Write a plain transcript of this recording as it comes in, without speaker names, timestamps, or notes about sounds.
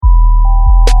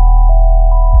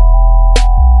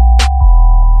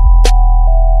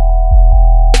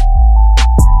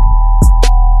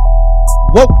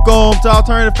Welcome to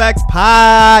Alternative Facts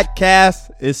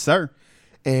Podcast. It's Sir.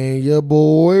 And your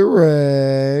boy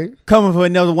Ray. Coming for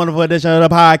another wonderful edition of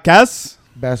the podcast.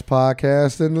 Best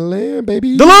podcast in the land,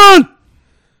 baby. Delon!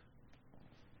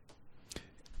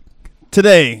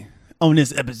 Today, on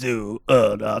this episode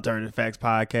of the Alternative Facts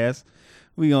Podcast,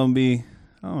 we gonna be,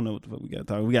 I don't know what the fuck we gotta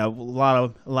talk. We got a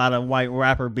lot of white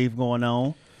rapper beef going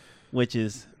on, which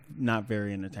is not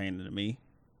very entertaining to me.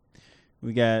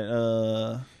 We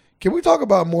got Can we talk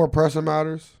about more pressing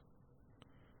matters?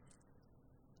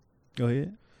 Go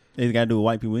ahead. They got to do with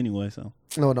white people anyway, so.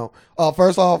 No.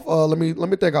 First off, let me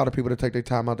thank all the people that take their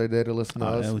time out their day to listen to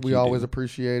us. We always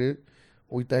appreciate it.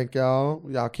 We thank y'all.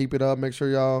 Y'all keep it up. Make sure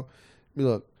y'all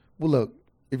look.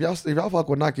 If y'all fuck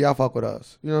with Nike, y'all fuck with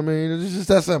us. You know what I mean? It's just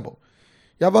that simple.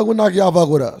 Y'all fuck with Nike, y'all fuck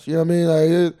with us. You know what I mean?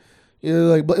 Like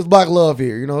it's black love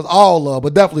here. You know, it's all love,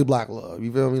 but definitely black love.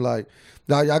 You feel me? Like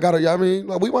y'all gotta. I mean,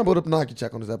 like, we might put up a Nike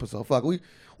check on this episode. Fuck, we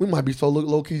might be so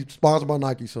low key sponsored by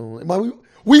Nike soon.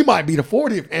 We might be the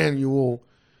 40th annual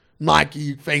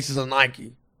Nike Faces of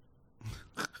Nike.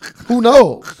 Who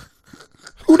knows?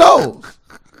 Who knows?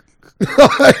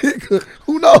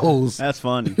 Who knows? That's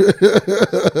funny.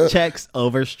 Checks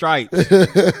over stripes.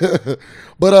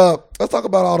 But let's talk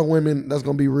about all the women that's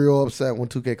gonna be real upset when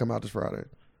 2K come out this Friday.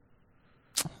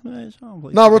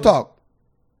 No, real talk.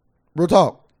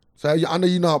 So I know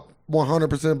you're not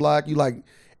 100% black. You like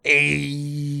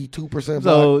 82% black.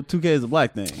 So 2K is a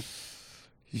black thing.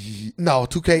 No,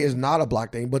 2K is not a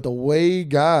black thing. But the way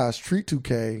guys treat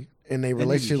 2K and their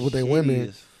relationships with their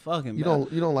women, you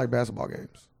don't like basketball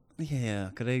games. Yeah,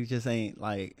 because they just ain't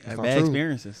like bad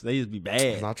experiences. They just be bad.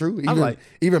 It's not true.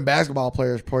 Even basketball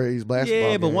players play these basketball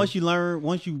games. Yeah, but once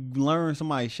you learn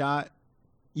somebody's shot,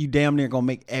 you damn near gonna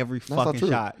make every fucking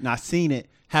shot. And I seen it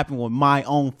happen with my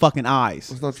own fucking eyes.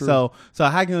 That's not true. So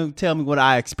how can you tell me what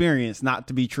I experienced not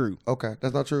to be true? Okay,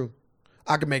 that's not true.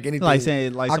 I can make anything. I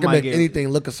can make anything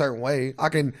look a certain way. You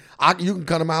can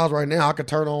come to my house right now. I can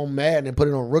turn on Madden and put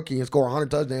it on rookie and score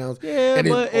 100 touchdowns. Yeah,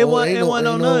 but it wasn't none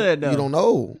of that though. You don't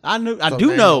know. I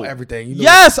do know everything.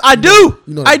 Yes, I do.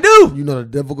 I do. You know the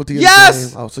difficulty of the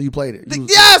game. Oh, so you played it.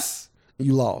 Yes.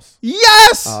 You lost.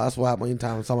 Yes. That's what happens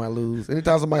anytime somebody lose.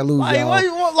 Anytime somebody lose, what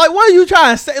are you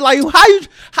trying to say? Like, how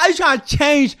you trying to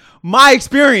change my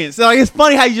experience? Like, it's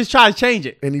funny how you just try to change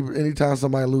it. Anytime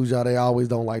somebody lose, y'all, they always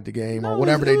don't like the game or No,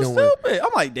 whatever they doing. Stupid. I'm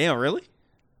like, damn, really?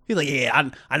 He's like, yeah,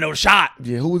 I know the shot.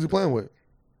 Yeah, who was he playing with?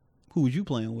 Who was you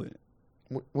playing with?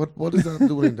 What does that have to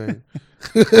do with anything?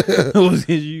 Who was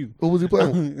you? Who was he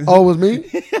playing with? Oh, it was me?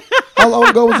 How long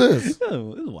ago was this? It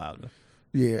was a while ago.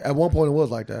 Yeah, at one point it was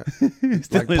like that.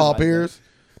 Like Paul Pierce.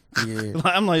 Yeah.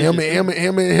 I'm like him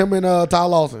and Ty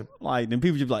Lawson. Like, then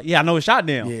people just be like, yeah, I know his shot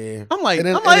down. Yeah. I'm like, he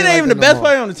ain't even the best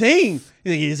player on the team.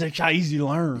 He's like, yeah, it's a easy to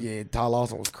learn. Yeah, Ty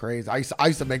Lawson was crazy. I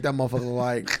used to make that motherfucker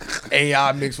like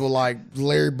AI mixed with like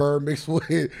Larry Bird mixed with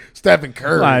Stephen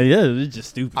Curry. Like, yeah, it's just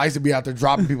stupid. I used to be out there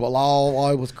dropping people all.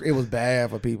 It was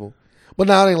bad for people. But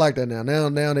now it ain't like that now.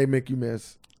 Now they make you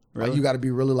miss. Really? Like, you got to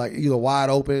be really like either wide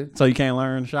open. So you can't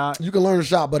learn the shot? You can learn the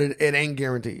shot, but it ain't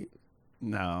guaranteed.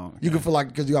 No. Okay. You can feel like,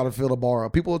 because you got to fill the bar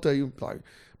up. People will tell you, like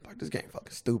this game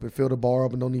fucking stupid. Fill the bar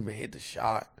up and don't even hit the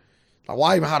shot. Like,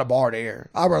 why even have the bar there?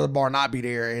 I'd rather the bar not be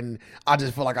there, and I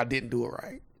just feel like I didn't do it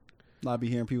right. I be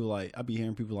hearing people talk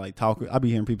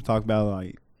about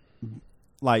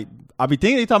like I be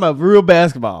thinking they talking about real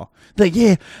basketball. Like,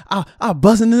 yeah, I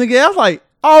busting in the game. I was like,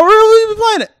 oh, really? You been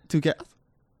playing it? 2K.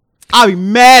 I'll be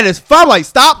mad as fuck. Like,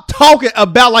 stop talking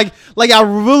about like I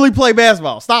really play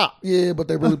basketball. Stop. Yeah, but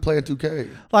they really playing 2K.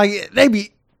 Like, they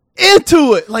be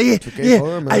into it. Like, yeah.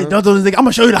 Fun, hey, don't do this thing. I'm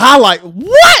gonna show you the highlight.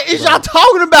 What is y'all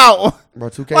talking about?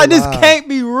 Bro, 2K like, live. This can't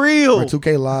be real. Bro,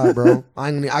 2K live, bro.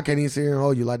 I can't even sit here and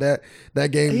hold you like that. That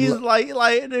game. He's dude's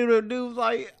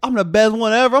like, I'm the best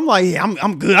one ever. I'm like, yeah,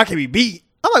 I'm good. I can't be beat.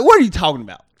 I'm like, what are you talking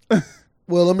about?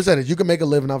 Well, let me say this: you can make a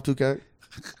living off 2K.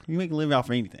 You make a living off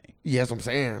for anything. Yeah, that's what I'm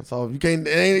saying. So you can't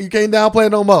downplay it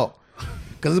no more.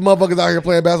 Because this motherfuckers out here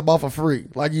playing basketball for free,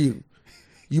 like you.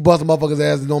 You bust a motherfucker's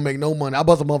ass and don't make no money. I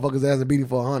bust a motherfucker's ass and beat him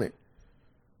for 100.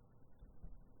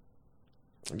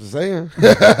 I'm just saying.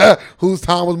 Whose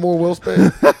time was more well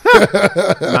spent?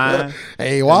 Mine.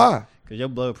 Hey, why? Because your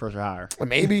blood pressure higher.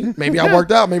 Maybe I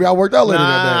worked out. Maybe I worked out later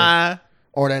that day.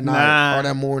 Or that night. Or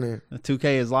that morning. The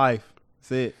 2K is life.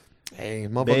 That's it. Hey,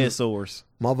 bed sores.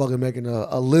 Motherfucker making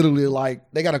a literally like,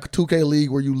 they got a 2K league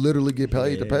where you literally get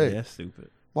paid to pay. That's stupid.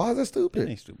 Why is that stupid? It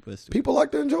ain't stupid. It's stupid. People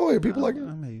like to enjoy it. People like it.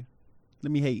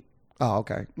 Let me hate. Oh,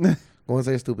 okay. Go and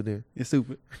say it's stupid then. It's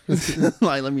stupid.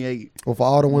 Like, let me hate. Well, for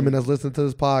all the women that's listening to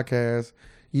this podcast,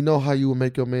 You know how you would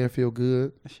make your man feel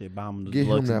good? Shit, buy him the Get him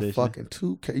deluxe that edition. fucking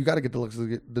 2K. You got to get the deluxe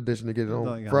edition to get it on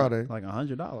like Friday. Like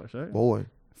 $100, right? Boy.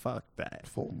 Fuck that.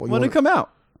 When did it come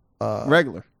out?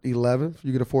 Regular. 11th.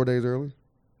 You get it 4 days early.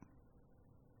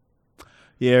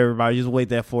 Yeah, everybody just wait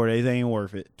that 4 days. It ain't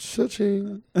worth it.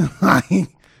 Cha-ching.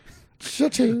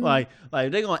 Cha-ching. Like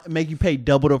they gonna make you pay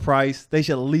double the price. They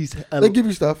should at least they give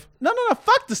you stuff. No.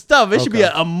 Fuck the stuff. It should be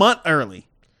a month early.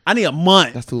 I need a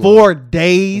month. That's too long. 4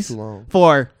 days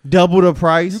for double the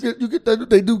price. You get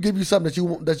they do give you something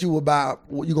that you will buy.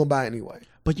 You gonna buy anyway.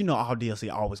 But you know all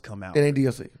DLC always come out. It ain't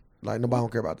DLC. Like nobody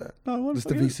don't care about that. No, it's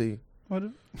the VC. What?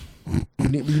 You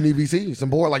need VC. Some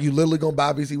board like you literally gonna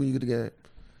buy VC when you get the game.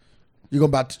 You're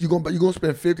gonna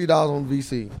spend $50 on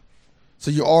VC.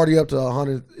 So you're already up to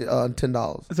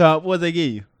 $110. So what they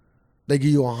give you? They give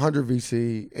you 100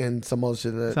 VC and some other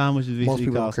shit that so how much does most VC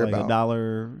people cost? don't care Like about.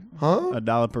 $1? Huh?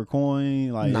 $1 per coin?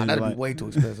 Like that'd be way too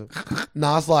expensive.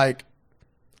 It's like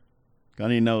I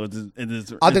don't even know.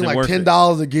 I think like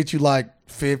 $10 to get you like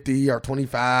 50 or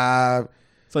 25.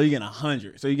 So you're getting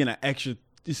 100. So you're getting an extra.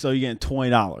 So you're getting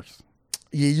 $20.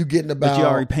 Yeah, you getting about. But you're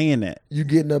already paying that. You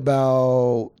getting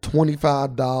about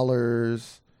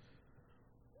 $25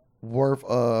 worth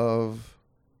of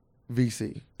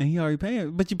VC. And you already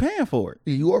paying, but you're paying for it.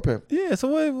 Yeah, you are paying. Yeah, so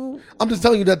what? I'm just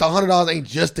telling you that the $100 ain't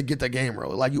just to get the game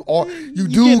early. Like you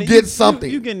get something.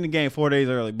 You getting the game 4 days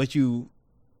early, but you.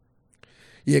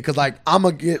 Yeah, because like I'm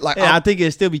gonna get like. Yeah, I think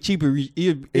it'd still be cheaper. It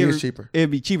is cheaper.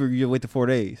 It'd be cheaper if you wait the 4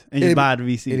 days and just buy the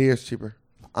VC. It is cheaper.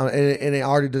 And they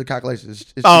already did the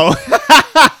calculations. It's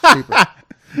cheaper.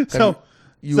 So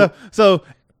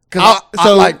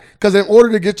because in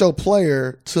order to get your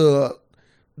player to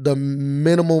the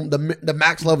minimum, the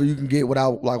max level you can get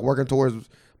without like working towards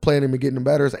playing him and getting him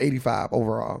better is 85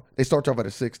 overall. They start you off at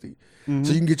a 60, mm-hmm.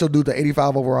 So you can get your dude to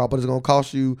 85 overall, but it's gonna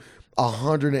cost you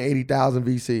 180,000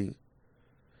 VC.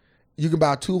 You can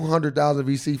buy 200,000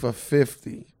 VC for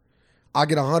 50. I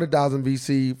get 100,000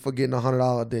 VC for getting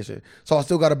 $100 edition. So I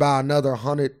still got to buy another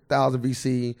 100,000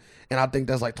 VC, and I think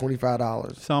that's like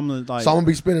 $25. So I'm gonna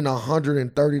be spending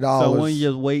 $130. So when you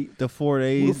just wait the 4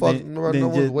 days, who the fuck? No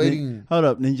one's waiting. Hold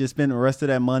up, then you just spend the rest of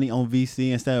that money on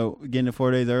VC instead of getting it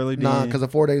 4 days early. Nah, because the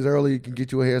 4 days early can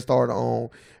get you a head start on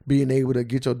being able to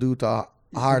get your dude to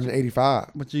higher than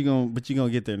 85. But you gonna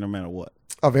get there no matter what.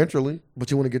 Eventually,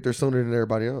 but you want to get there sooner than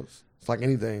everybody else. It's like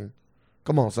anything.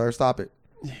 Come on, sir, stop it.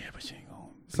 Yeah, but you ain't gonna.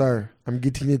 Sir, I'm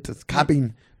getting into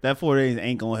copying. That 4 days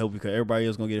ain't gonna help you because everybody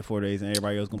else gonna get it 4 days and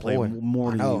everybody else gonna play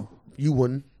more than you. You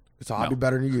wouldn't. So I'll be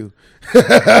better than you.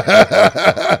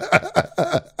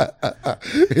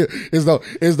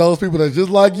 It's those people that's just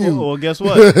like you. Well, guess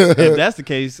what? If that's the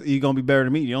case, you're gonna be better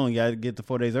than me. You only got to get the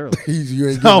 4 days early. You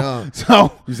ain't getting on.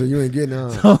 So you said you ain't getting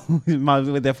on. So you might as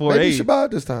well with that 4 days. Maybe you should buy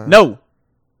it this time. No,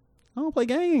 I don't play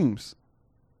games.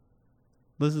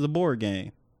 This is a board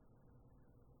game.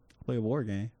 I play a board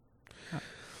game.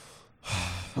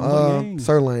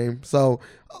 Sir lame. So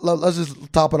let's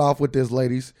just top it off with this,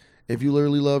 ladies. If you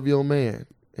literally love your man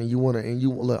and you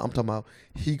look, I'm talking about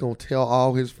he gonna tell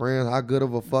all his friends how good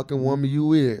of a fucking woman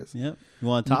you is. Yep. You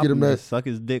want to top him to suck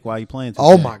his dick while you playing?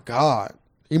 Oh my God.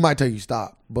 He might tell you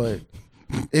stop, but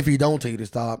if he don't tell you to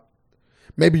stop,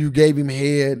 maybe you gave him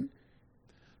head.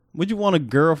 Would you want a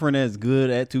girlfriend that's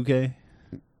good at 2K?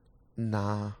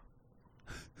 Nah.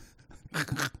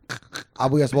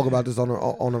 We have spoke about this on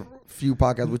a few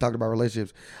podcasts. We talked about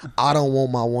relationships. I don't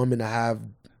want my woman to have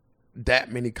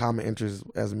that many common interests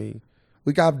as me.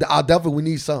 We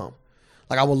need some.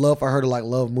 Like I would love for her to like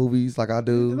love movies like I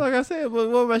do. Like I said, but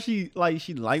what about she like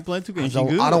playing 2K? And she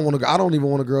good? I don't even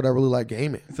want a girl that really like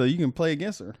gaming. So you can play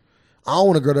against her. I don't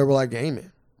want a girl that really like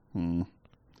gaming.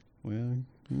 Well,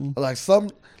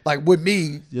 like with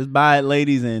me, just buy it,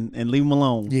 ladies, and leave him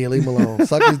alone. Yeah, leave him alone.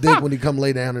 Suck his dick when he come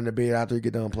lay down in the bed after he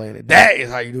get done playing it. That is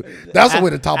how you do it. That's the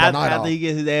way to top a night off. After he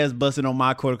gets his ass busted on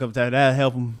my court a couple times, that'll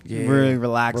help him really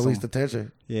relax. Release the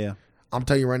tension. Yeah. I'm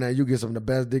telling you right now, you get some of the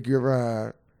best dick you ever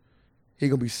had. He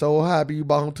gonna be so happy you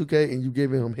bought him 2K and you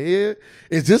giving him head.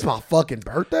 It's just my fucking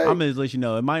birthday. I'm gonna just let you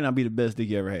know, it might not be the best dick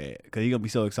you ever had because he gonna be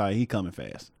so excited. He coming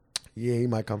fast. Yeah, he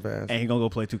might come fast. And he gonna go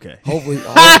play 2K. Hopefully.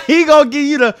 He gonna give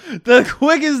you the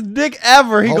quickest dick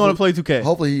ever. He gonna play 2K.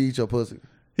 Hopefully he eat your pussy.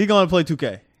 He gonna play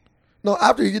 2K. No,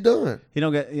 after you get done. He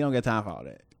don't get time for all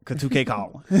that. Cause 2K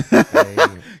calling.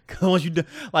 Once you do,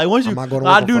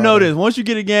 I do know this. Once you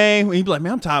get a game, he be like,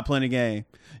 man, I'm tired of playing the game.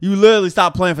 You literally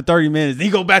stop playing for 30 minutes, then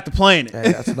you go back to playing it.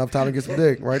 Hey, that's enough time to get some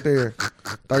dick right there.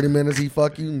 30 minutes, he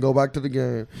fuck you and go back to the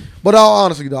game. But all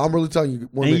honestly, though, I'm really telling you.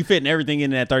 And you fitting everything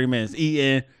in that 30 minutes.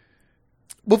 Eating.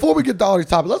 Before we get to all these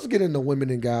topics, let's get into women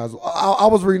and guys. I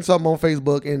was reading something on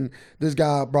Facebook, and this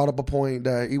guy brought up a point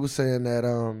that he was saying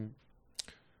that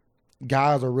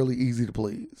guys are really easy to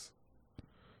please.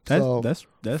 That's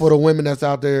for the women that's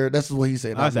out there. This is what he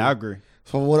said. I agree.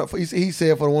 So he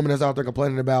said for the woman that's out there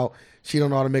complaining about she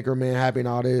don't know how to make her man happy and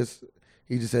all this,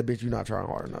 he just said, "Bitch, you're not trying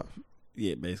hard enough."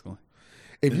 Yeah, basically.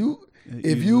 If you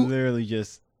literally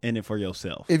just in it for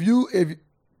yourself.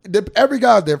 Every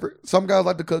guy's different. Some guys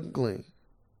like to cook and clean.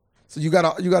 So you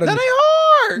gotta. That ain't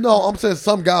hard. No, I'm saying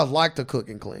some guys like to cook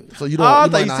and clean. So you don't. I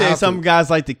thought you said some guys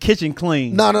like the kitchen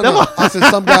clean. No. I said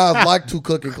some guys like to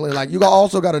cook and clean. Like you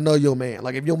also got to know your man.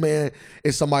 Like if your man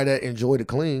is somebody that enjoy to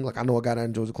clean. Like I know a guy that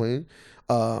enjoys to clean.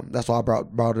 That's why I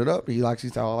brought it up. He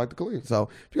said I like to clean. So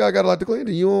if you gotta like to clean,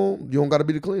 then you don't got to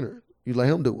be the cleaner. You let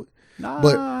him do it. Nah,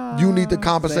 but you need to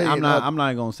compensate. I'm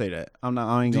not gonna say that.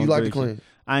 I ain't. Do you like to clean?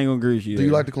 I ain't gonna agree with you. Do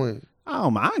you like to clean? I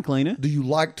don't mind cleaning. Do you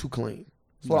like to clean?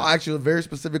 So I asked you a very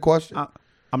specific question.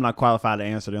 I'm not qualified to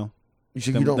answer them.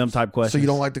 Them type questions. So you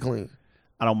don't like to clean?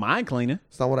 I don't mind cleaning.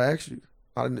 That's not what I asked you.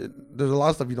 There's a lot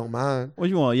of stuff you don't mind. What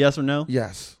you want? Yes or no?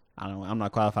 Yes. I'm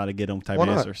not qualified to get them type of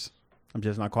answers. I'm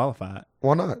just not qualified.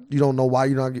 Why not? You don't know why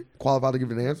you're not qualified to give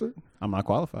an answer? I'm not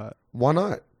qualified. Why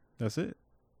not? That's it.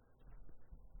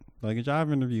 Like a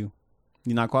job interview.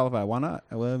 You're not qualified. Why not?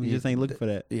 Well, you just ain't looking for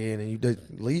that. Yeah, and then you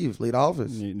leave the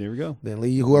office. There we go. Then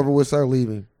leave whoever was there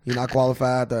leaving. He's not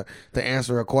qualified to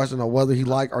answer a question of whether he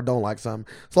like or don't like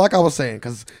something. So like I was saying,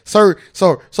 because so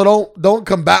don't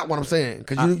combat what I'm saying,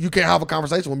 because you can't have a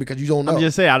conversation with me because you don't know. I'm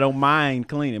just saying I don't mind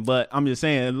cleaning, but I'm just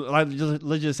saying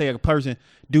let's just say a person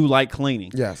do like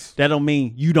cleaning. Yes. That don't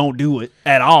mean you don't do it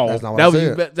at all. That's not what I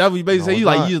said. That would basically say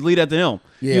you just leave that to him.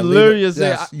 Yeah, you literally just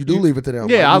say you do leave it to them.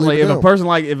 Yeah, I was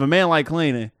like if a man like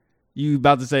cleaning, you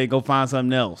about to say go find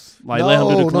something else. Like let him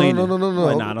do the cleaning.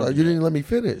 No. You didn't let me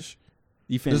finish.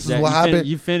 You finished this is what happened.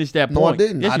 You finished that No, point. I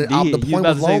didn't. Yes, the point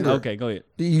was longer. Okay, go ahead.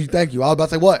 Thank you. I was about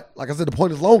to say what? Like I said, the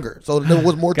point is longer. So there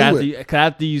was more to it.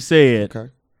 After you said, okay,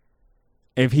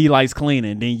 if he likes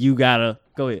cleaning, then you gotta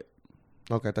go ahead.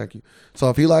 Okay, thank you. So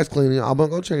if he likes cleaning, I'm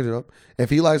gonna change it up. If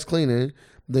he likes cleaning,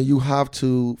 then you have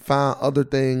to find other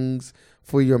things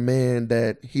for your man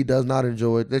that he does not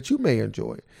enjoy that you may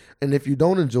enjoy, and if you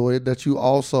don't enjoy it, that you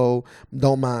also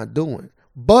don't mind doing,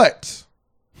 but.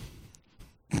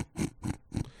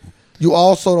 You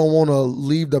also don't want to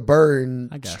leave the burden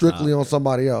strictly on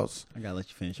somebody else. I gotta let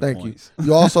you finish. Thank you.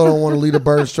 You also don't want to leave the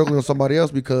burden strictly on somebody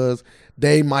else because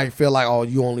they might feel like, oh,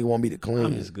 you only want me to clean.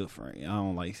 I'm just a good friend. I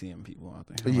don't like seeing people out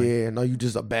there. No, you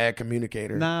just a bad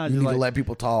communicator. Nah, you need to let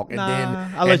people talk, and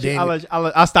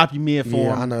I'll stop you mid form.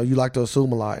 Yeah, I know you like to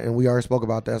assume a lot, and we already spoke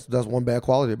about that. So that's one bad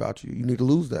quality about you. You need to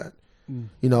lose that.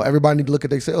 You know, everybody need to look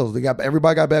at themselves.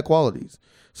 Everybody got bad qualities.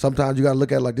 Sometimes you got to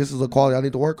look at it like this is a quality I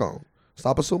need to work on.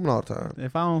 Stop assuming all the time.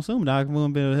 If I don't assume, I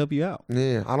won't be able to help you out.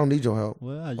 Yeah, I don't need your help.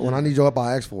 Well, when I need your help,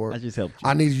 I ask for it. I just helped you.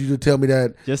 I need you to tell me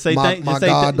that my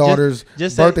goddaughter's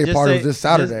birthday party was this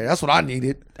Saturday. That's what I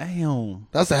needed. Damn.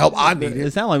 That's the help I needed.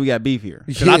 It sounds like we got beef here.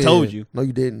 Because I told you. No,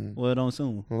 you didn't. Well, don't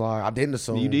assume. Well, I didn't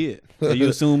assume. You did. So you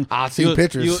assume. I seen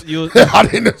pictures. I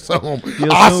didn't assume.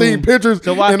 I seen pictures,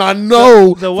 and I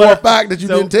know for a fact that you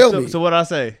didn't tell me. So what I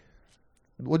say?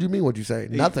 What do you mean? What'd you say?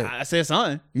 Nothing. I said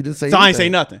something. You didn't say. So anything. I ain't say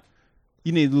nothing.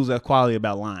 You need to lose that quality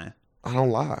about lying. I don't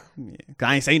lie. Yeah, cause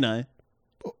I ain't say nothing.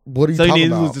 What are you talking about? So you need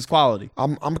to lose this quality.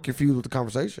 I'm confused with the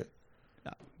conversation.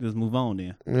 Just move on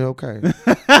then. Yeah, okay.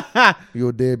 You're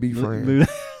a deadbeat friend.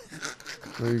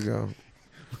 There you go.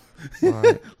 All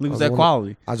right. Lose that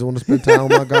quality. I just want to spend time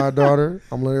with my goddaughter.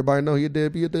 I'm letting everybody know he a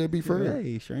deadbeat friend.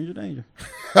 Hey, stranger danger.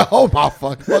 Oh my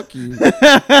fuck you.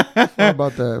 How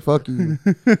about that? Fuck you.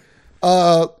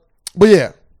 But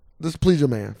yeah. Just please your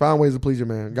man. Find ways to please your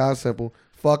man. God's simple.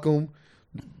 Fuck him.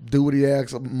 Do what he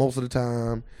asks most of the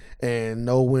time, and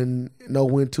know when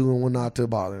to and when not to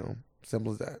bother him.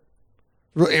 Simple as that.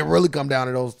 It really come down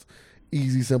to those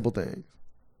easy, simple things.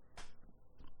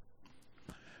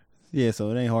 Yeah, so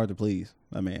it ain't hard to please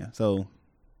my man. So,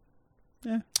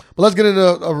 yeah. But let's get into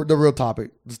the real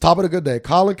topic. This topic of the good day.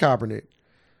 Colin Kaepernick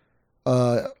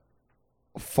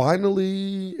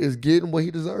finally is getting what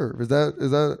he deserves. Is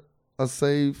that a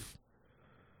safe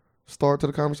start to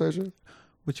the conversation?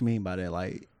 What you mean by that?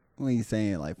 Like, what are you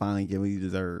saying? Like, finally get what you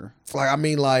deserve? Like, I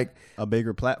mean, like a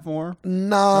bigger platform?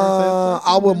 Nah,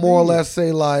 I would more or less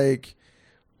say like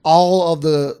all of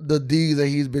the deeds that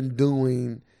he's been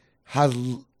doing has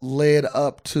led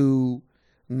up to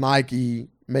Nike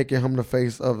making him the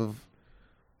face of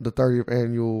the 30th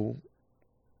annual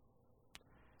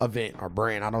event or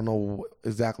brand. I don't know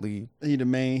exactly. He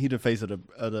the face of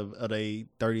the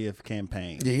 30th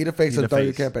campaign. Yeah, he the face of the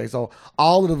 30th campaign. So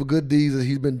all of the good deeds that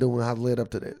he's been doing have led up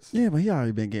to this. Yeah, but he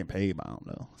already been getting paid by him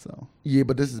though. So yeah,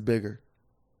 but this is bigger.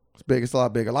 It's big. It's a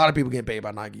lot bigger. A lot of people getting paid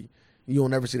by Nike. You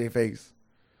don't never see their face.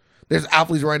 There's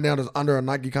athletes right now that's under a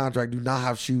Nike contract do not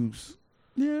have shoes.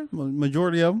 Yeah,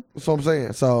 majority of them. That's what I'm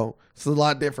saying. So it's a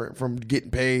lot different from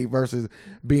getting paid versus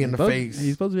being the face.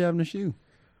 He's supposed to be having a shoe.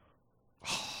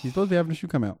 He's supposed to be having a shoe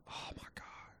come out. Oh my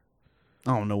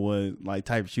god! I don't know what like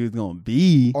type of shoe it's gonna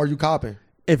be. Are you copping?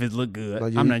 If it look good,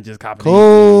 I'm not just copying.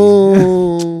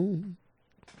 Cool.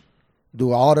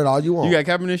 Do all you want. You got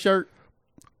Kaepernick shirt?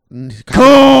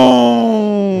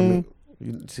 Cool.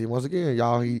 See, once again,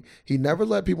 y'all, he never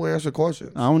let people answer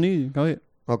questions. I don't need you. Go ahead.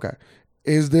 Okay.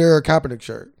 Is there a Kaepernick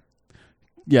shirt?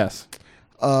 Yes.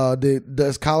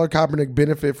 Does Colin Kaepernick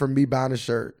benefit from me buying a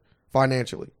shirt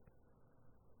financially?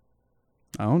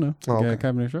 I don't know. Oh, okay. Got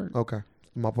a Kaepernick shirt. Okay.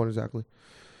 My point exactly.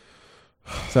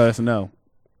 So that's a no.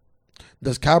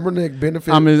 Does Kaepernick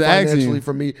benefit financially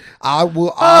from me? I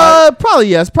will. Probably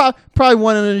yes. Probably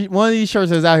one of these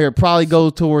shirts that's out here probably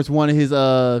goes towards one of his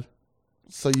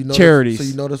charities. So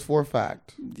you know this for a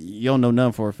fact. You don't know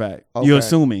nothing for a fact. Okay. You're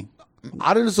assuming.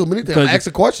 I didn't assume anything. I asked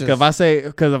a question.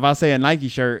 Because if I say a Nike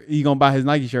shirt, you gonna buy his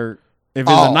Nike shirt. If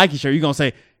it's a Nike shirt, you gonna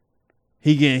say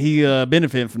he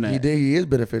benefiting from that. He is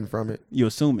benefiting from it. You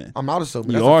assuming. I'm not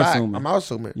assuming. You are assuming. I'm not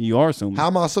assuming. You are assuming. How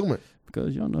am I assuming?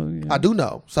 Because you don't know. Yeah. I do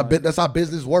know. So that's how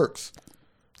business works.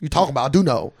 You talking about? I do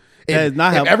know. If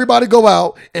not everybody go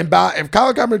out and buy, if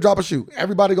Colin Kaepernick drop a shoe,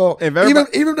 everybody go. Even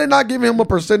if they're not giving him a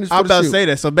percentage for the shoe. I'm about to say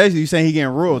that. So basically, you're saying he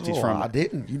getting royalties from it. I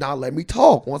didn't. You not let me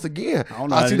talk once again.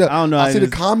 I see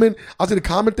the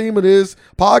common theme of this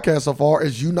podcast so far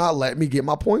is you not let me get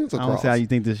my points across. I don't see how you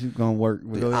think this is gonna work,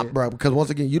 bro. Because once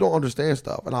again, you don't understand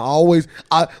stuff, and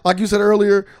I like you said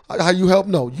earlier, how you help.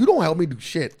 No, you don't help me do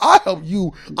shit. I help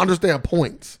you understand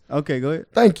points. Okay, go ahead.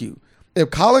 Thank you. If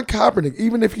Colin Kaepernick,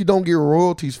 even if you don't get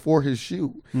royalties for his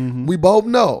shoe, we both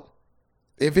know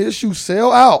if his shoes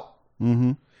sell out,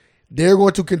 they're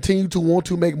going to continue to want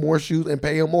to make more shoes and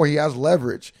pay him more. He has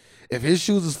leverage. If his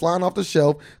shoes is flying off the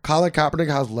shelf, Colin Kaepernick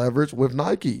has leverage with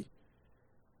Nike.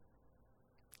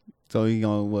 So he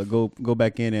gonna go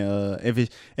back in and if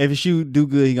his shoe do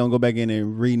good, he gonna go back in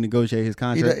and renegotiate his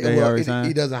contract.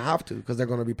 He doesn't have to because they're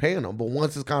gonna be paying him. But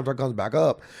once his contract comes back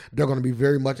up, they're gonna be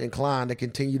very much inclined to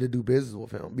continue to do business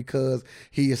with him because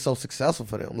he is so successful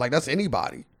for them. Like that's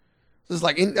anybody. It's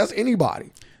like that's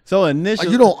anybody. So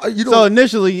initially, you don't. So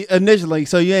initially,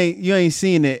 so you ain't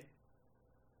seeing it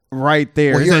right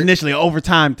there. Well, it's initially an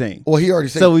overtime thing. Well, he already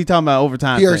seen it. So we talking about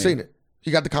overtime. He already seen it. He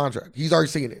got the contract. He's already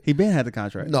seen it. He been had the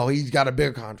contract. No, he's got a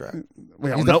bigger contract.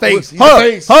 He's the face. He's the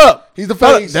face. Hold up. He's the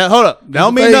face. Hold up. That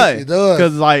don't mean nothing. It does.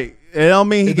 Because like it don't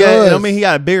mean he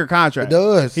got a bigger contract. It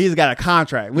does. He's got a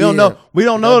contract. We don't know. We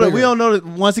don't know that. We don't know that.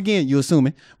 Once again, you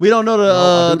assuming. We don't know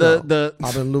the.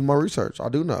 I didn't do my research. I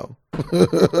do know.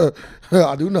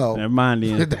 I do know. Never mind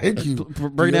then. Thank you.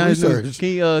 Break down his research. Can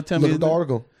you tell me? Look up the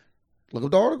article. Look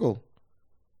up the article.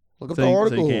 Look up the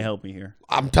article. So you can't help me here.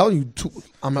 I'm telling you.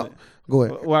 I'm out. Go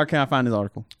ahead. Where can I find this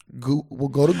article? We'll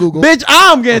go to Google. Bitch,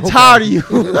 I'm getting tired of you.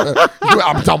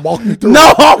 I'm walking you through.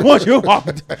 No, I want you to walk.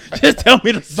 Just tell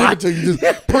me the site. Give it to you.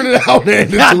 Just print it out and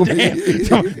hand it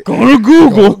to me. Go to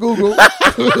Google. Go to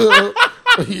Google.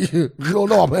 You don't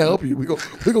know I'm gonna help you. We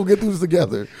gonna get through this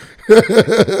together.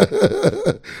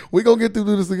 We gonna get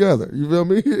through this together. You feel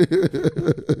me?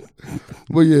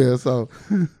 But yeah, so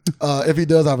if he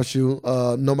does have a shoe,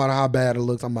 no matter how bad it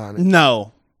looks, I'm buying it.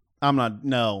 No, I'm not.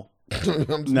 No.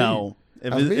 No,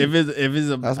 if it's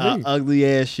a ugly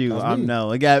ass shoe, I'm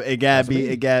no. It got be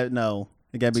a good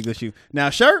shoe. Now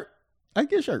shirt, I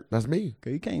get a shirt. That's me.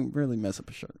 Cause you can't really mess up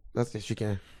a shirt. Yes, you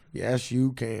can. Yes,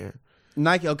 you can.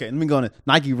 Nike. Okay, let me go on it.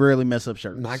 Nike rarely mess up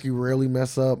shirts. Nike rarely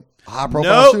mess up high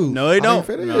profile shoes. No, they don't.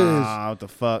 Nah, what the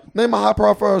fuck? Name a high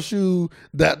profile shoe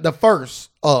that the first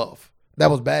of that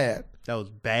was bad. That was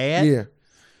bad. Yeah,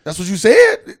 that's what you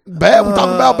said. Bad. We're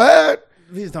talking about bad.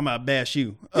 He's talking about a bad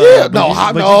shoe. Yeah,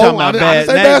 I didn't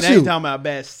say bad shoe. You're talking about a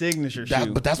bad signature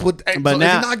shoe. But that's what. But so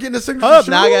now, is he not getting a signature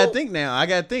shoe? Now I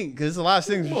gotta think. Because there's a lot of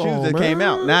signature shoes that came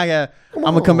out. Now I'm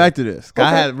gonna come back to this. Okay. I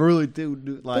had really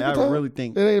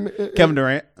think Kevin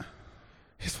Durant.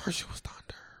 His first shoe was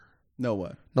Thunder. No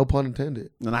what? No pun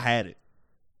intended. And I had it.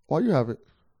 Why you have it?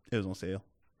 It was on sale.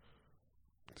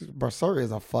 Brasser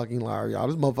is a fucking liar, y'all.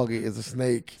 This motherfucker is a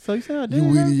snake. So you said I did.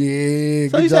 Yeah.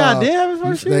 So you said I did have his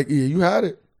first shoe? Yeah, you had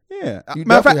it. Yeah.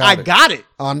 Matter of fact, I got it.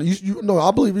 No, I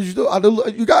believe you do.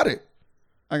 You got it.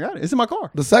 I got it. It's in my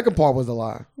car. The second part was a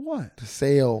lie. What? The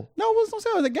sale. No, it wasn't on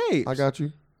sale. It was a gauge. I got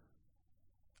you.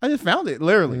 I just found it,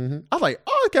 literally. Mm-hmm. I was like,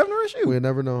 oh, Kevin Durant shoe. We'll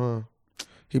never know, huh?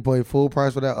 He paid full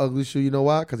price for that ugly shoe. You know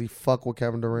why? Because he fuck with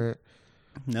Kevin Durant.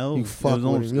 No. You fuck with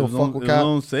him. You don't fuck with Cap? Cap?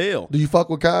 On sale. Do you fuck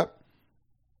with Cap?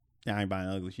 Yeah, I ain't buying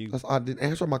an ugly shoe. I didn't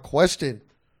answer my question.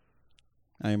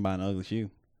 I ain't buying an ugly shoe.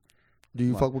 Do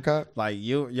you fuck with Cap? Like,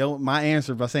 my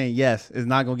answer by saying yes is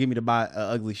not going to get me to buy an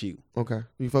ugly shoe. Okay.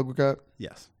 You fuck with Cap?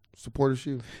 Yes. Support his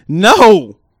shoe.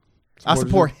 No. I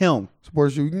support him. Support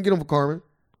his shoe. You can get him for Carmen.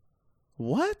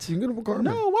 What? You can get him for Carmen.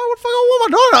 No, why would the fuck I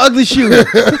want my daughter an ugly shoe?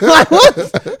 Like, what?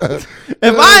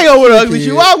 If I ain't gonna wear an ugly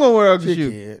shoe, I'm gonna wear an ugly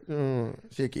shoe.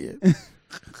 Shit kid.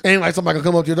 Ain't like somebody can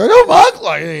come up to you and like, oh, fuck.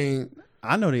 Like, ain't.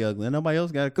 I know they ugly. Nobody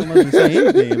else got to come up and say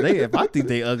anything. If I think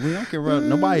they ugly, I don't care about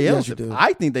nobody else. Yes, if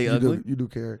I think they ugly. You do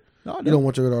care. No, you don't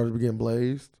want your daughter to be getting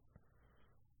blazed.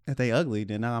 If they ugly,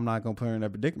 then now I'm not gonna put her in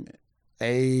that predicament.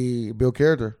 Hey, build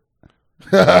character.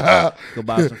 Go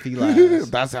buy some felines.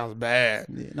 That sounds bad.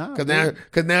 Yeah,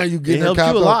 Cause now you getting their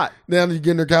cap. Now you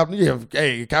getting their cap. Yeah,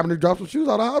 hey, Kaepernick dropped some shoes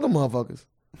out of all them motherfuckers.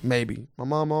 Maybe my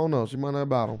mom, I don't know. She might not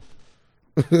buy them.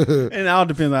 And it all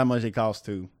depends on how much it costs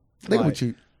too. They gonna be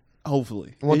cheap.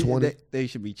 Hopefully, 120. They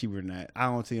should be cheaper than that. I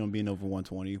don't see them being over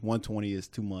 120. 120 is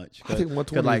too much. I think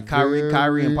 120. Like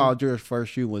Kyrie and Paul George's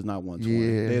first shoe was not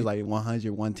 120. Yeah, they was like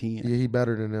 100, 110. Yeah, he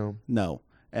better than them. No,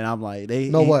 and I'm like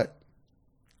what?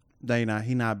 He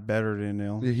not better than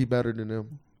them. Yeah, he better than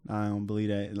them. I don't believe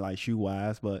that, like shoe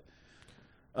wise, but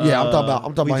yeah, I'm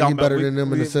talking about he better than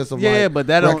them in the sense of but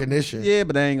that recognition. Yeah,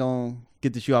 but they ain't gonna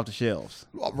get the shoe off the shelves.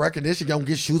 Recognition gonna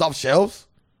get shoes off shelves?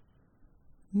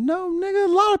 No, nigga.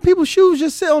 A lot of people's shoes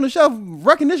just sit on the shelf,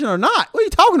 recognition or not. What are you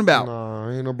talking about?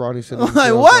 Nah, ain't no brownie sitting on the like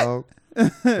shelves, what?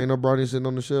 Dog. Ain't no brownie sitting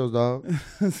on the shelves, dog.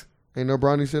 Ain't no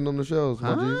brownie sitting on the shelves,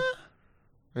 my G.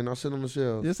 Ain't no sitting on the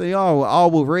shelves. Yes, they are. All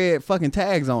with red fucking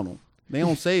tags on them. They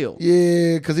on sale.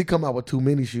 Yeah, because he come out with too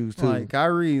many shoes, too. Like,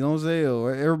 Kyrie's on sale.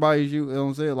 Everybody's shoes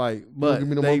on sale. Like, but give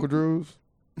me the Uncle Drews.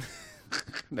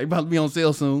 They about to be on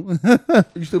sale soon.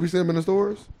 You still be seeing them in the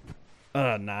stores?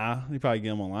 Nah. They probably get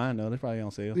them online, though. They probably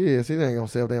on sale. Yeah, see, they ain't gonna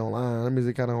sell if they online. That means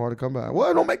it's kind of hard to come by.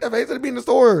 Well, don't make that face. It'll be in the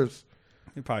stores.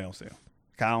 They probably on sale.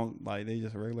 Like, they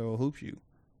just a regular old hoop shoe.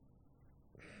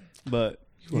 But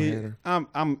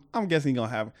I'm guessing he's gonna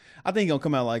have. I think he's gonna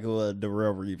come out like a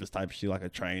Darrell Reeves type of shoe, like a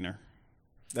trainer.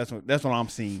 That's what I'm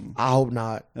seeing. I hope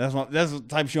not. That's the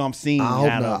type of shoe I'm seeing. I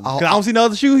hope not. Because I don't see no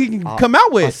other shoe he can come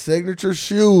out with. A signature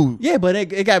shoe. Yeah, but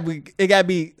it gotta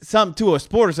be something to a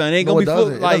sport or something. It ain't gonna be it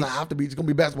doesn't have to be. It's gonna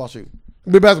be a basketball shoe. It's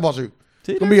gonna be a basketball shoe.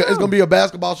 It's gonna be a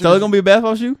basketball shoe. So it's gonna be a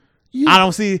basketball shoe. Yeah. I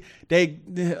don't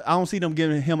see them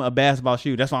giving him a basketball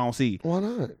shoe. That's what I don't see. Why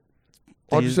not? Why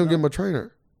don't you still give him a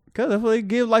trainer? Because that's what they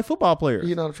give like football players.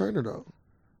 He's not a trainer though.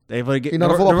 He's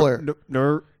not a football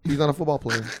player. He's not a football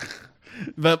player.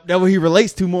 But that's what he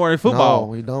relates to more in football.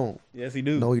 No, he don't. Yes, he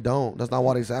do. No, he don't. That's not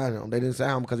why they signed him. They didn't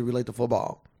sign him because he relates to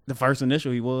football. The first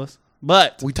initial he was.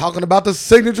 But we talking about the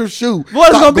signature shoe.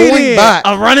 What's going to be then?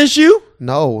 A running shoe?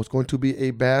 No, it's going to be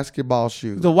a basketball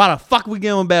shoe. So why the fuck we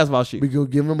give him a basketball shoe? We going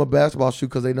to give him a basketball shoe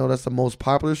because they know that's the most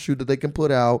popular shoe that they can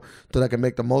put out so they can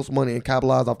make the most money and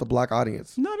capitalize off the black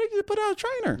audience. No, they can put out a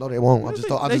trainer. No, they won't. I'll just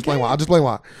explain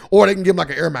why. Or they can give him like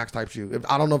an Air Max type shoe.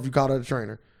 I don't know if you call it a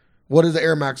trainer. What is the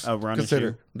Air Max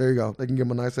considered? There you go. They can give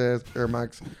him a nice ass Air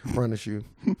Max running shoe.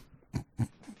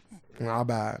 Not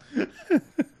bad.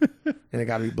 And it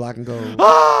got to be black and gold.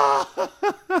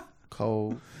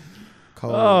 Cold.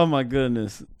 Oh my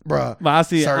goodness, bruh. But I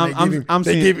see. I'm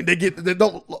seeing.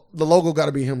 The logo got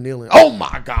to be him kneeling. Oh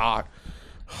my god.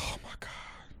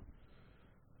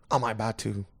 I might buy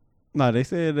two. No, they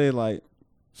said they like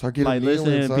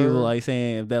listening to people like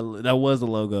saying if that was the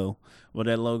logo. Well,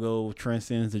 that logo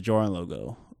transcends the Jordan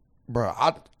logo. Bro,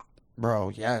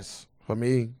 yes. For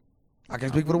me, I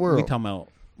can't speak for the world. We talking about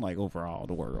like overall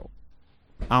the world.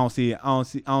 I don't see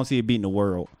it beating the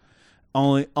world.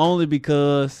 Only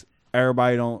because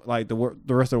everybody don't like the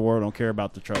rest of the world don't care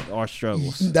about our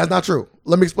struggles. That's not true.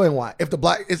 Let me explain why. If the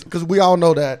black, it's because we all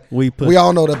know that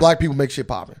black people make shit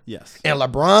popping. Yes. And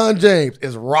LeBron James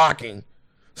is rocking.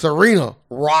 Serena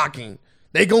rocking.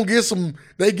 They getting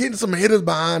some hitters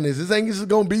behind this. This ain't just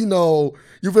gonna be no,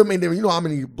 you feel me? You know how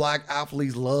many black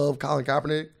athletes love Colin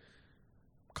Kaepernick?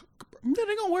 Yeah,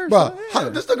 they gonna wear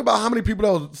it. Just think about how many people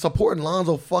that was supporting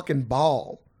Lonzo fucking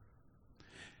Ball.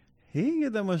 He didn't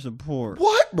get that much support.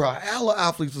 What, bro? Hella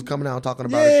athletes was coming out talking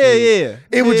about it. Yeah.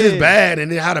 It was just bad,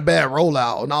 and it had a bad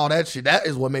rollout and all that shit. That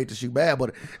is what made the shoe bad.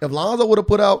 But if Lonzo would have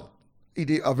put out, he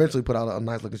did eventually put out a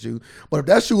nice looking shoe. But if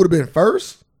that shoe would have been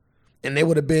first, and they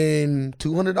would have been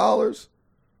 $200,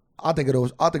 I think it'll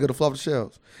fluff the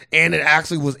shelves. And it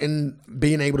actually was in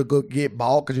being able to go get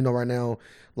bought because right now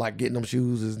like getting them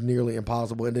shoes is nearly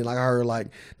impossible. And then like I heard like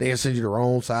they send you the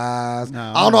wrong size.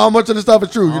 I don't know how much of this stuff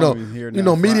is true.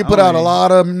 Media put out a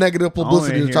lot of negative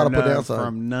publicity to try to put down something.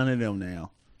 From none of them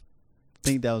now. I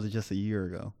think that was just a year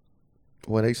ago.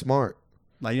 Well, they smart.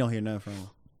 Like you don't hear nothing from them.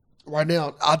 Right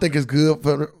now, I think it's good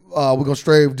for. We're gonna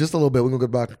stray just a little bit. We're gonna go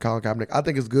back to Colin Kaepernick. I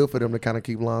think it's good for them to kind of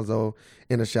keep Lonzo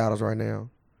in the shadows right now.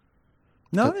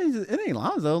 No, it ain't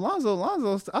Lonzo.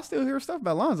 Lonzo. I still hear stuff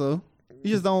about Lonzo. You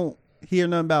just don't hear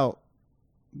nothing about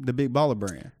the big baller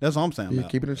brand. That's what I'm saying. You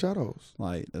keep it in shadows.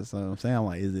 Like that's what I'm saying. I'm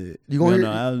like, is it? You gonna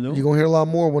hear a lot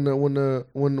more when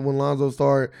Lonzo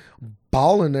start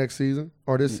balling next season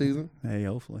or this season. Hey,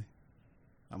 hopefully.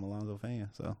 I'm a Lonzo fan,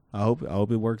 so I hope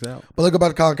it works out. But look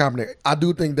about Colin Kaepernick. I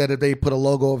do think that if they put a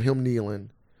logo of him kneeling,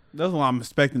 that's what I'm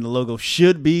expecting the logo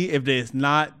should be. If it's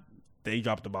not, they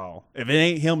drop the ball. If it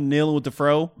ain't him kneeling with the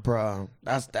fro, bro,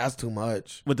 that's too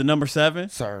much. With the number 7,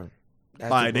 sir,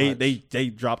 like they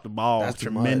drop the ball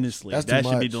tremendously. That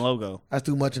should be the logo. That's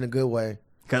too much in a good way.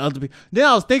 Cause other people. Then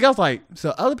I was like,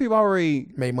 so other people already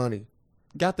made money.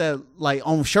 Got that like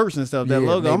on shirts and stuff. That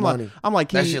logo. I'm like,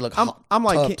 can you,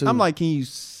 I'm like, can you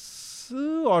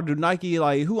sue or do Nike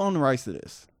like who own the rights to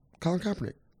this? Colin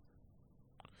Kaepernick.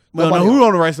 We don't know who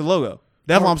owned the rights to the logo.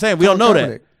 That's what I'm saying. We don't know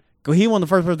that. Cause he wasn't the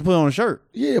first person to put it on a shirt.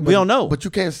 Yeah, but we don't know. But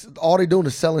you can't. All they doing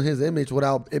is selling his image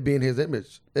without it being his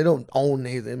image. They don't own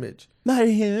his image. Not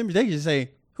his image. They just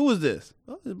say, "Who is this?"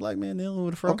 Oh, this black man kneeling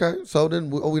with a fro. Okay, so then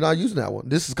we're not using that one.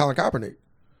 This is Colin Kaepernick,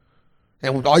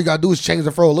 and all you gotta do is change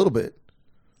the fro a little bit.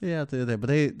 Yeah, I'll tell you that.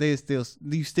 But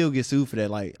you still get sued for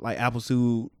that. Like Apple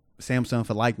sued Samsung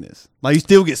for likeness. Like you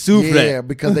still get sued for that. Yeah,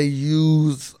 because they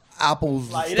use Apple's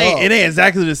stuff. It ain't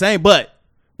exactly the same, but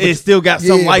it still got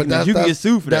some likeness. You can get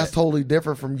sued for that. That's totally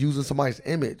different from using somebody's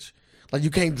image. Like you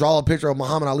can't draw a picture of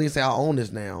Muhammad Ali and say, I own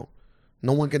this now.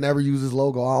 No one can ever use his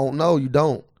logo. I don't know. You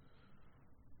don't.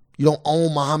 You don't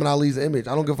own Muhammad Ali's image.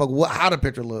 I don't give a fuck how the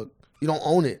picture look. You don't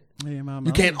own it. Yeah,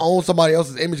 you can't own somebody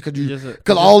else's image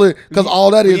because all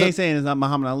that is. You ain't saying it's not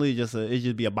Muhammad Ali. It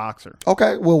just be a boxer.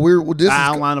 Okay, well this is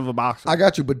outline of a boxer. I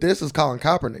got you, but this is Colin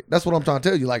Kaepernick. That's what I'm trying to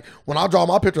tell you. Like when I draw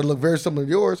my picture, it look very similar to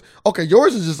yours. Okay,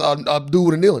 yours is just a dude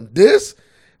with a kneeling. This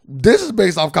is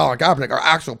based off Colin Kaepernick, our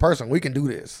actual person. We can do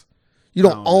this. You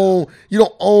don't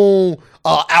own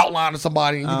outline of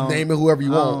somebody and you can name it whoever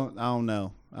you want. I don't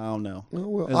know.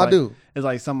 Well, I do. It's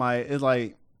like somebody. It's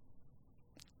like.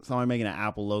 Somebody making an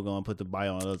Apple logo and put the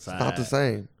bio on the other side. It's not the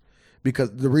same,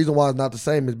 because the reason why it's not the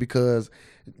same is because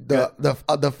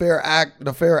the Fair Act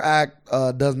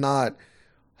does not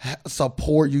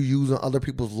support you using other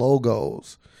people's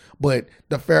logos, but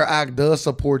the Fair Act does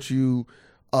support you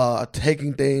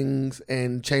taking things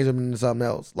and changing them into something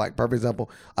else. Like perfect example,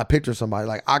 a picture of somebody.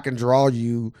 Like I can draw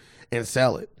you and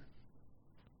sell it,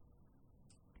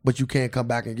 but you can't come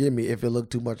back and get me if it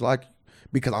looked too much like you.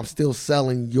 Because I'm still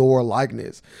selling your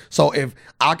likeness. So if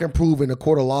I can prove in a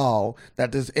court of law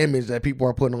that this image that people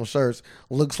are putting on shirts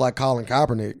looks like Colin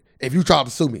Kaepernick, if you try to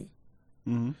sue me,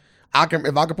 if I can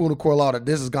prove in a court of law that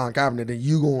this is Colin Kaepernick,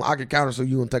 then I can counter sue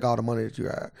you and take all the money that you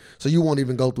have. So you won't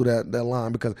even go through that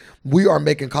line because we are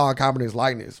making Colin Kaepernick's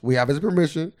likeness. We have his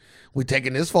permission. We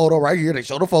taking this photo right here. They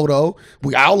show the photo.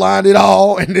 We outlined it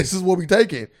all, and this is what we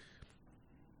taking.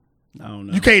 I don't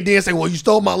know. You can't then say, well, you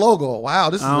stole my logo. Wow,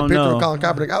 this is a picture of Colin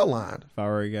Kaepernick outlined. If I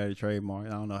already got a trademark,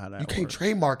 I don't know how that works. You can't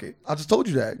trademark it. I just told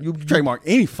you that. You trademark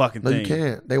any fucking thing. No, you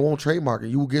can't. They won't trademark it.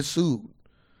 You will get sued.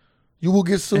 You will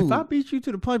get sued. If I beat you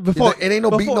to the punch before... It ain't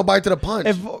no beating nobody to the punch.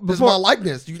 This is my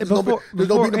likeness. There's no beating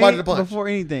nobody to the punch. Before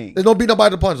anything. There's no beating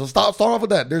nobody to the punch. So start off with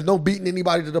that. There's no beating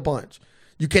anybody to the punch.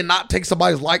 You cannot take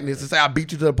somebody's likeness and say, I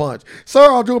beat you to the punch.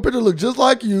 Sir, I drew a picture that look just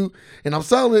like you, and I'm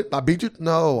selling it. I beat you.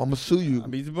 No, I'm going to sue you. I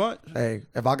beat you to the punch? Hey,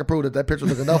 if I can prove that picture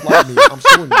look enough like me, I'm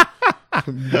suing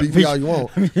you. Beat me all you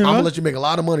want. I'm going to let you make a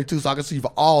lot of money, too, so I can sue you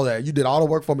for all that. You did all the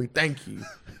work for me. Thank you.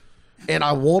 And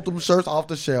I want them shirts off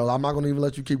the shelf. I'm not going to even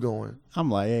let you keep going.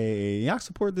 I'm like, hey, y'all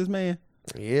support this man?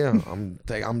 Yeah, I'm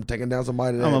taking down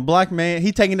somebody that... I'm a black man.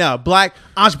 He taking down a black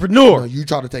entrepreneur. No, you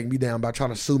try to take me down by trying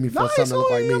to sue me for something that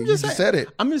look like me. You just said it.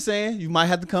 I'm just saying you might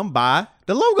have to come buy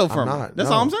the logo from me.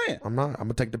 That's all I'm saying. I'm not. I'm going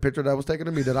to take the picture that was taken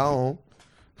of me that I own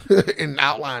and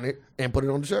outline it and put it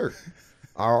on the shirt.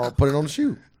 Or put it on the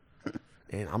shoe.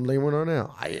 And I'm leaving it on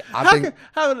now.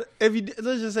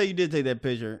 Let's just say you did take that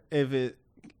picture. If it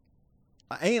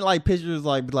ain't like pictures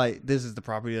like this is the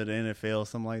property of the NFL,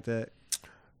 something like that.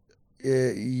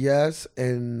 Yes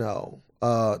and no.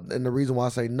 And the reason why I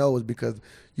say no is because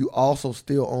you also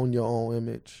still own your own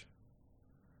image.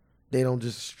 They don't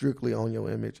just strictly own your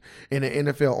image. And the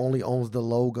NFL only owns the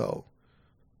logo.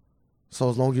 So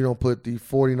as long as you don't put the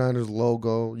 49ers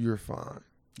logo, you're fine.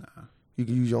 You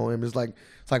can use your own image.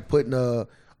 It's like putting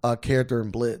a character in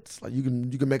Blitz. Like you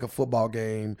can make a football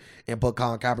game and put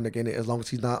Colin Kaepernick in it as long as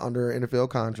he's not under an NFL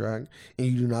contract and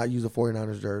you do not use a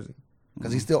 49ers jersey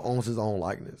because he still owns his own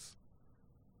likeness.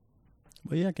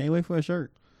 But yeah, I can't wait for a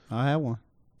shirt. I'll have one.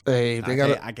 Hey, if they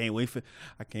got. I can't wait for.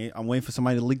 I'm waiting for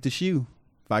somebody to leak the shoe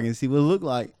if I can see what it look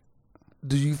like.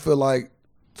 Do you feel like?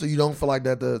 So you don't feel like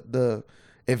that the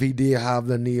if he did have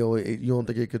the Neo, you don't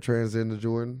think it could transcend to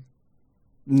Jordan?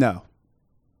 No.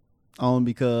 Only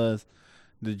because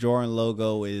the Jordan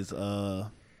logo is. I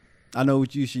know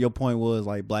what your point was,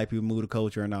 like black people move the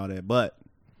culture and all that, but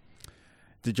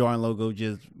the Jordan logo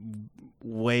just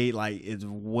it's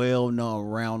well known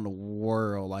around the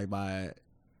world, like by.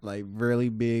 Like really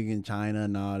big in China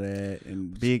and all that,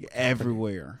 and big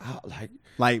everywhere.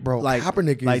 Bro,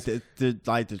 Kaepernick is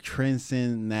like the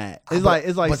transcend that. It's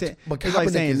like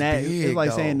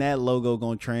saying that logo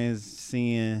gonna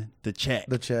transcend the check.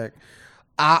 The check.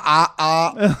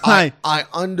 I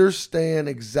understand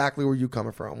exactly where you're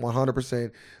coming from.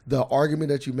 100%. The argument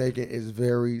that you're making is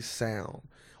very sound.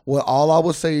 Well, all I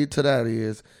will say to that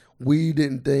is we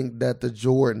didn't think that the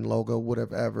Jordan logo would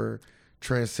have ever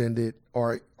transcended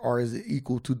or is it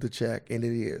equal to the check, and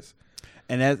it is.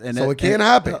 So it can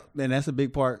happen. And that's a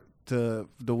big part to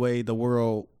the way the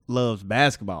world loves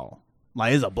basketball.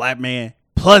 Like it's a black man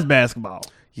plus basketball.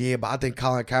 Yeah, but I think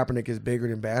Colin Kaepernick is bigger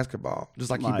than basketball. Just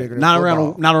like he's bigger than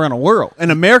football. Not around the world. In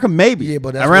America, maybe. Yeah,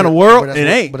 but around the world, it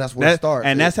ain't. But that's where it starts.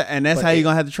 And that's how you're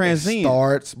gonna have to transcend. It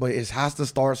starts, but it has to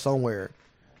start somewhere.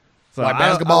 So like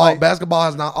basketball, basketball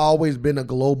has not always been a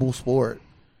global sport.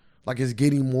 Like it's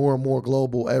getting more and more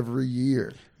global every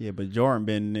year. Yeah, but Jordan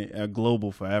been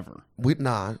global forever.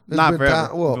 Not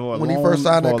forever. When he first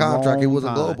signed that contract, he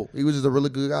wasn't global. He was just a really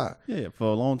good guy. Yeah, for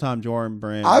a long time, Jordan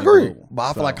brand. I agree, global. But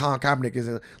I feel like Colin Kaepernick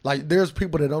isn't. Like there's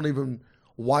people that don't even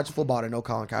watch football that know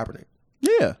Colin Kaepernick.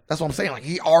 Yeah, that's what I'm saying. Like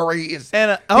he already is.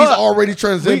 And he's already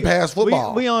transcended past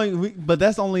football. But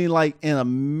that's only like in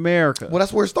America. Well,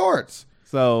 that's where it starts.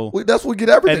 So that's what get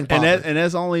everything and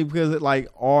that's only because it like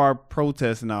our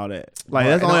protests and all that. Like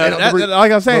that's only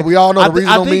like I'm saying. We all know the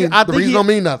reason don't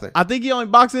mean nothing. I think he only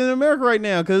boxing in America right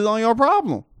now because it's only our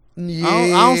problem. Yeah,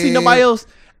 I don't see nobody else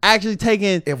actually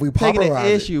taking an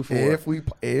issue for it.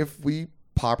 If we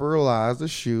popularize the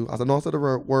shoe, I know I said the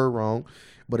word wrong,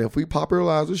 but if we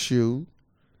popularize the shoe,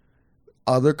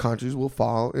 other countries will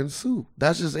follow and sue.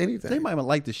 That's just anything. They might not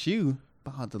like the shoe.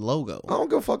 About the logo. I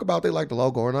don't give a fuck about they like the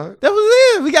logo or not. That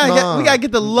was it. We gotta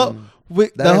get the logo.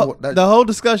 The whole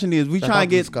discussion is we trying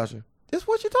to get discussion. That's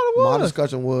what you thought it was. My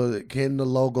discussion was, can the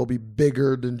logo be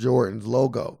bigger than Jordan's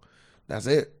logo? That's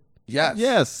it.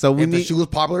 Yes. So if the shoe was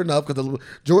popular enough, because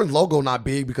Jordan's logo not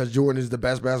big because Jordan is the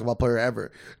best basketball player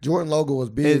ever. Jordan logo was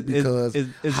big because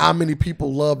how many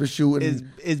people love the shoe? And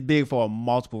it's big for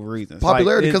multiple reasons.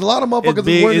 Popularity, because a lot of motherfuckers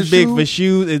is wearing the shoe. It's big for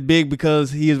shoes. It's big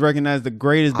because he is recognized the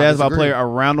greatest basketball player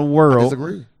around the world.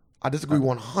 I disagree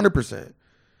 100%.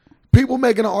 People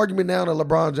making an argument now that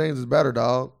LeBron James is better,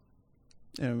 dog.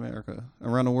 In America,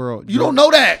 around the world. You don't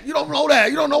know that. You don't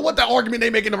know what the argument they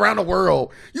making around the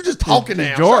world. You just talking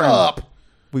now. Jordan. Shut up.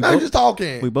 You just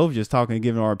talking. We both just talking and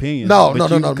giving our opinions. No.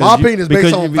 My opinion is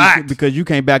based on fact. Because you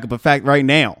can't back up a fact right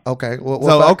now. Okay. What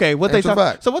they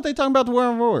talking about the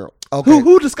world? Okay.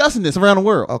 Who discussing this around the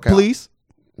world? Okay. Please.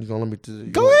 You gonna let me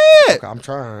go ahead. Okay, I'm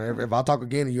trying. If I talk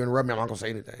again and you interrupt me, I'm not gonna say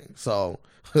anything. So,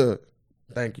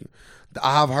 thank you.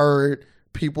 I've heard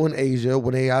people in Asia,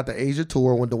 when they had the Asia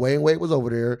tour, when Dwayne Wade was over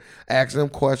there, asking them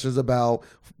questions about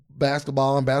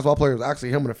basketball and basketball players.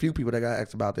 Actually, him and a few people that got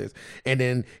asked about this. And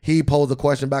then he posed a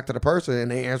question back to the person,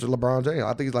 and they answered LeBron James.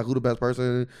 I think he's like, who the best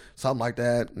person? Something like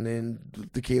that. And then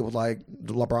the kid was like,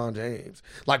 LeBron James.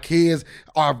 Like, kids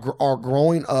are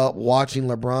growing up watching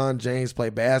LeBron James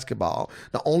play basketball.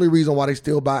 The only reason why they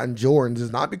still buying Jordans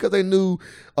is not because they know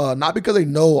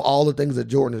all the things that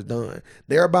Jordan has done.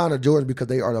 They're buying the Jordans because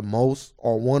they are the most,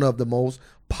 or one of the most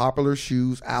popular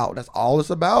shoes out. That's all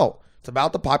it's about. It's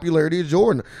about the popularity of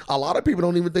Jordan. A lot of people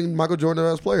don't even think Michael Jordan is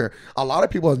the best player. A lot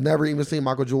of people have never even seen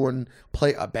Michael Jordan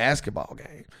play a basketball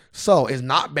game. So it's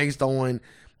not based on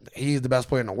he's the best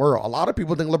player in the world. A lot of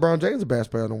people think LeBron James is the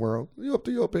best player in the world. You up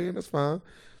to your opinion, that's fine.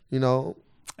 You know.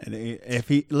 And if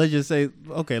he, let's just say,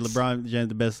 okay, LeBron James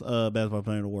the best basketball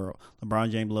player in the world.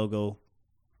 LeBron James logo.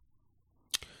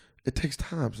 It takes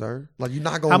time, sir. Like, you're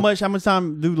not going. How much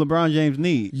time do LeBron James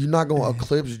need? You're not going to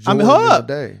eclipse Jordan in a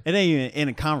day. It ain't even in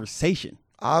a conversation.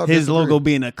 His logo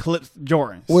being eclipsed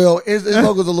Jordan. Well, his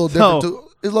logo's a little different too.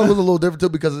 His logo's a little different too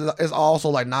because it's also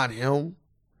like not him.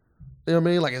 You know what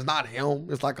I mean? Like, it's not him.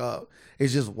 It's like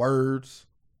it's just words.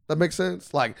 That makes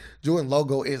sense. Like, Jordan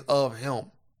logo is of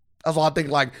him. That's why I think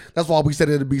like that's why we said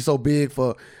it'd be so big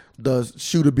for the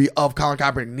shoe to be of Colin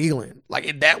Kaepernick kneeling.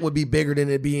 Like that would be bigger than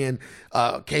it being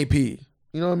KP.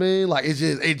 You know what I mean? Like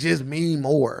it just mean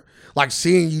more. Like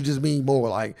seeing you just mean more.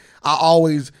 Like I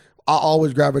always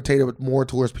gravitated more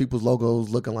towards people's logos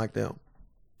looking like them.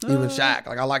 Even Shaq.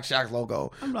 Like I like Shaq's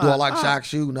logo. Do I like Shaq's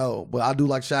shoe? No, but I do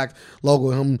like Shaq's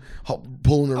logo. Him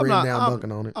pulling the ring down,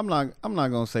 dunking on it. I'm not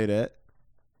gonna say that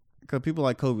because people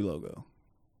like Kobe logo.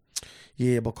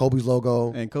 Yeah, but Kobe's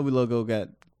logo and Kobe logo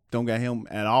don't got him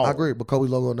at all. I agree, but Kobe's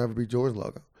logo will never be Jordan's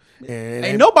logo.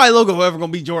 Ain't nobody logo ever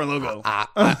gonna be Jordan logo. I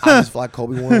just feel like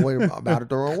Kobe wanted way about it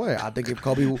the wrong way. I think if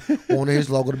Kobe wanted his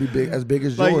logo to be big as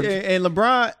Jordan, and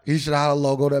LeBron, he should have had a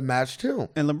logo that matched him.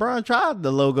 And LeBron tried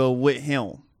the logo with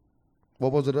him.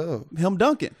 What was it of? Him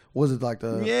dunking. Was it like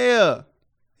the? Yeah,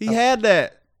 he had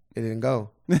that. It didn't go.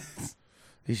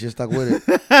 He just stuck with it.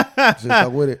 He just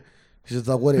stuck with it. You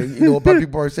know,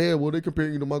 people are saying, well, they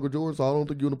comparing you to Michael Jordan, so I don't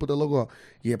think you want to put that logo on.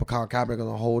 Yeah, but Colin Kaepernick is in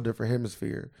a whole different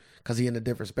hemisphere because he in a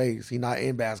different space. He not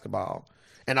in basketball.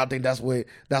 And I think that's why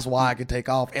I can take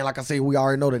off. And like I say, we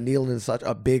already know the kneeling is such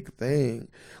a big thing.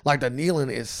 Like the kneeling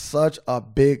is such a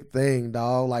big thing,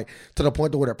 dog. Like to the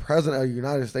point to where the president of the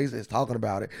United States is talking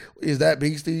about it. Is that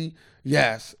beastie?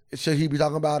 Yes. Should he be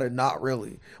talking about it? Not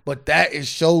really. But that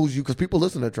shows you, because people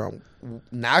listen to Trump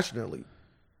nationally.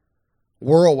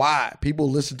 Worldwide, people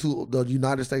listen to the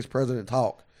United States president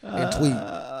talk and tweet.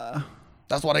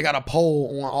 That's why they got a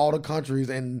poll on all the countries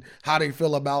and how they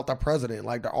feel about the president.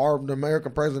 Like the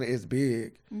American president is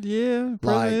big. Yeah,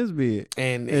 president is big.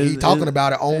 And he talking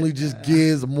about it only just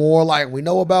gives more, like we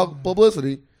know about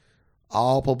publicity.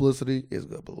 All publicity is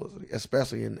good publicity,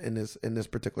 especially in this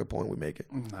particular point we make it.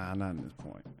 Nah, not in this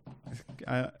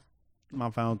point.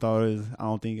 My final thought is I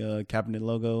don't think Kaepernick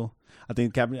logo. I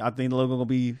think the logo gonna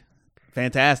be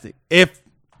fantastic if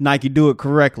Nike do it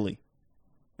correctly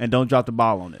and don't drop the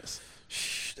ball on this.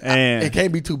 And it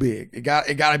can't be too big. It got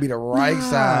to be the right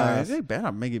size. They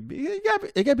better make it big. It got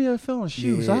to be a fit on the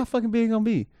shoe. Yeah. So how fucking big it gonna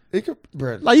be? It could,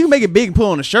 bro. Like you can make it big and put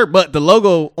it on the shirt, but the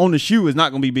logo on the shoe is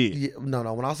not gonna be big. Yeah,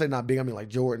 no. When I say not big, I mean like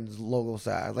Jordan's logo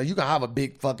size. Like you can have a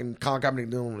big fucking Colin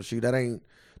Kaepernick on the shoe. That ain't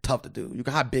tough to do. You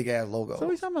can have big ass logos. So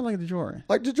what are you talking about, like the Jordan?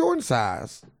 Like the Jordan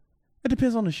size. It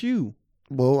depends on the shoe.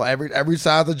 Well, every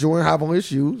size that Jordan have on his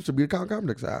shoe should be the Colin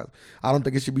Kaepernick size. I don't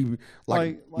think it should be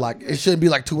like it shouldn't be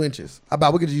like 2 inches. How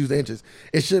about we could just use the inches?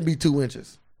 It shouldn't be 2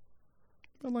 inches.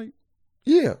 But like,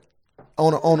 yeah,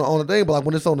 on the thing, but like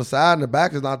when it's on the side and the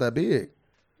back, it's not that big.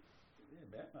 Yeah,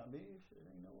 back not big. Shit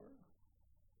ain't nowhere.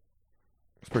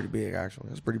 It's pretty big actually.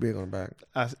 It's pretty big on the back.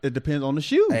 It depends on the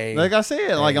shoe. Hey, like I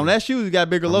said, like on that shoe, you got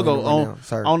a bigger logo.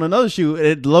 On another shoe,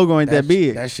 the logo ain't that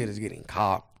big. That shit is getting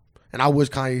caught. And I wish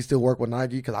Kanye still worked with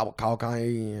Nike because I would call Kanye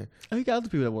in. Oh, you got other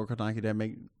people that work with Nike that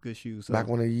make good shoes. So. Back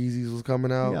when the Yeezys was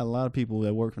coming out. You got a lot of people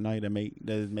that work for Nike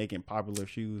that is making popular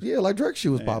shoes. Yeah, like Drake's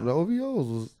shoe was popular.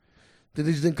 OVOs was. They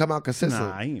just didn't come out consistent.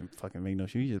 Nah, I ain't fucking make no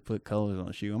shoe. You just put colors on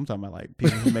the shoe. I'm talking about like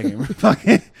people who making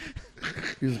fucking.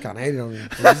 You just kind of hated on him.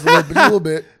 Just a little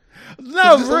bit.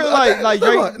 No, just really, like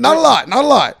Drake, not a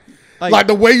lot. Like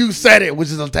the way you said it was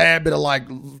just a tad bit of like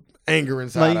anger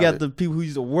inside. Like you got the people who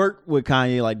used to work with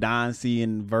Kanye, like Don C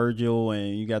and Virgil,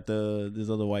 and you got this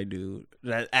other white dude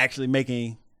that actually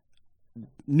making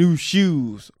new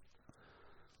shoes.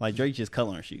 Like Drake just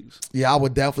coloring shoes. Yeah, I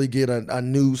would definitely get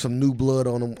some new blood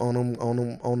on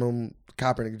them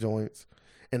Kaepernick joints,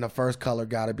 and the first color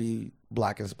got to be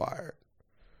black inspired,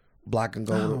 black and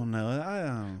gold. I don't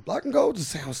know. Black and gold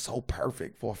just sounds so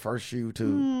perfect for a first shoe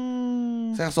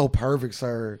too. Sounds so perfect,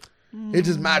 sir. It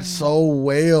just matched so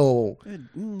well.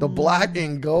 The black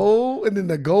and gold, and then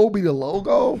the gold be the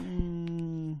logo. I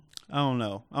don't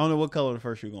know. I don't know what color the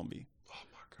first shoe gonna be. Oh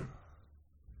my god.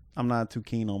 I'm not too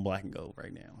keen on black and gold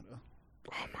right now. Though.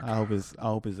 Oh my god. I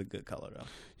hope it's a good color though.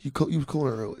 You was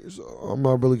cooling earlier, so I'm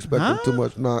not really expecting too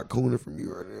much not cooling from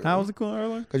you right now. How was it cooling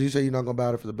earlier? Because you say you're not gonna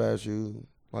buy it for the bad shoe.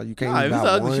 Like you can't. If it's an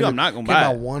ugly shoe, I'm not gonna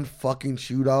buy it. One fucking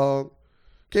shoe, dog.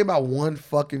 Can't buy one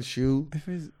fucking shoe.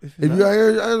 If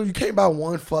you can't buy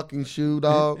one fucking shoe,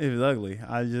 dog. If it's ugly,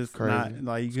 I just crazy. Not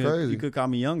like you could call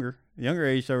me younger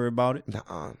age sorry about it.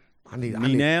 Nah,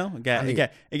 now. It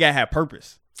gotta have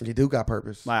purpose. You do got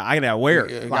purpose. Like I gotta wear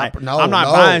it. I'm not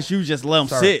buying shoes just let them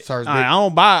sit. I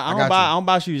don't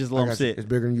buy shoes just let them sit. It's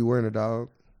bigger than you wearing it, dog.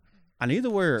 I need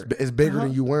to wear it. It's bigger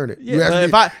than you wearing it. Yeah,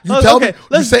 you tell me.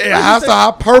 You say it has to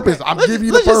have purpose. I'm giving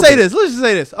you the purpose. Let's just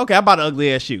say this. Okay, I bought an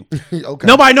ugly ass shoe. Okay.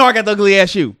 Nobody know I got the ugly ass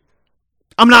shoe.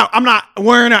 I'm not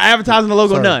wearing or advertising the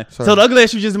logo, none. So the ugly ass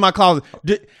shoe just in my closet.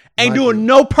 Ain't doing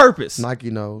no purpose.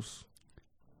 Nike knows.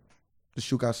 the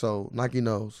shoe got sold. Nike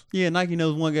knows. Yeah, Nike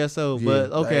knows one got sold,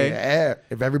 but okay.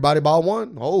 If everybody bought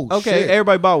one, okay, shit.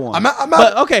 everybody bought one.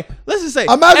 But okay, let's just say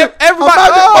everybody.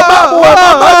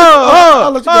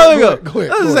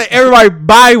 Let's just say everybody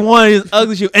buy one of these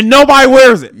ugly shoes and nobody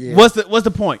wears it. Yeah. What's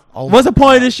the point? What's the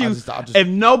point of this shoe if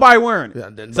nobody wearing it?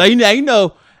 Yeah, so you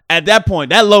know at that point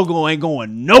that logo ain't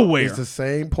going nowhere. It's the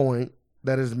same point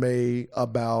that is made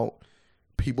about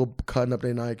people cutting up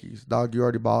their Nikes. Dog, you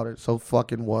already bought it, so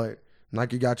fucking what?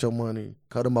 Nike got your money.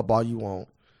 Cut them up all you want.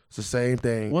 It's the same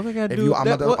thing. What they gotta do? I'm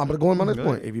going to go on my next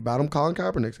point. If you buy them Colin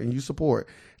Kaepernicks and you support,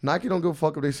 Nike don't give a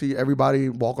fuck if they see everybody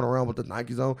walking around with the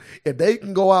Nikes on. If they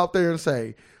can go out there and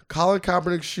say, Colin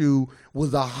Kaepernick's shoe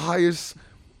was the highest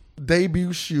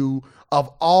debut shoe of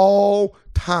all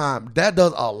time, that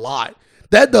does a lot.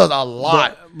 That does a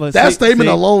lot. But that statement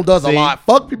alone does a lot.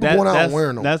 Fuck people going out and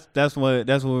wearing them. That's where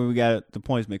we got the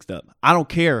points mixed up. I don't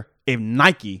care if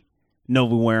Nike know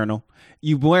we're wearing them.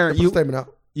 You wearing the statement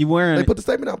out. You wearing? They put the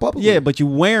statement out publicly. Yeah, but you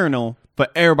wearing them,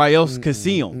 but everybody else can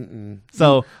see them.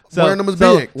 So wearing them is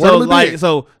big.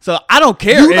 So I don't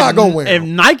care. You're not gonna wear them. If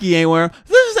Nike ain't wearing them.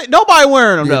 Let's just say nobody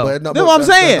wearing them though. That's what I'm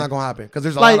saying. That's not gonna happen because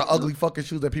there's a lot of ugly fucking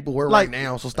shoes that people wear right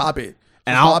now. So stop it.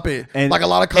 And stop it. Like a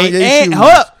lot of Kanye shoes. Hold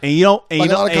up. And you don't.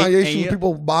 Like a lot of Kanye shoes,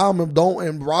 people buy them and don't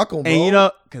and rock them. Bro. And you know,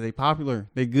 because they popular,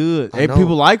 they good.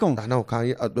 People like them. I know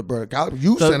Kanye, bro.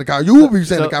 You send Kanye. You will be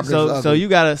sending Kanye. So you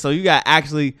gotta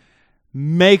actually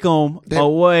make them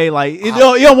away. Like you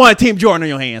don't want a Team Jordan on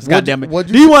your hands. God damn it.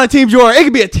 Do you want a Team Jordan? It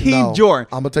could be a Team Jordan.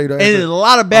 I'm gonna tell you that. And there's a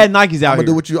lot of bad Nikes out here.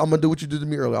 I'm gonna do what you did to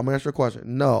me earlier. I'm gonna ask you a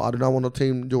question. No, I do not want no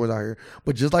Team Jordans out here.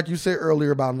 But just like you said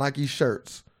earlier about Nike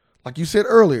shirts. Like you said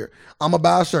earlier, I'm going to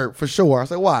buy a shirt for sure. I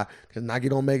said, why? Because Nike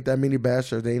don't make that many bad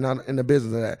shirts. They ain't not in the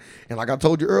business of that. And like I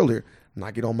told you earlier,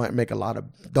 Nike don't make a lot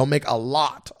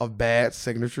of bad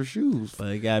signature shoes. But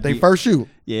it gotta be first shoe.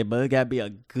 Yeah, but it got to be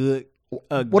a good.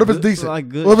 What if it's decent? Like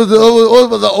good. What if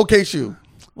it's an okay shoe?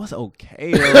 What's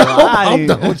okay? I'm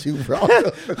done with you, bro.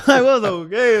 What's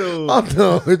okay? Though? I'm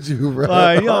done with you, bro.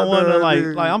 Like you don't want to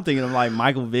like I'm thinking of like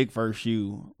Michael Vick first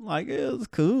shoe. Like it was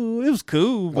cool. It was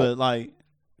cool, but like.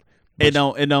 It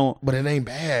don't. But it ain't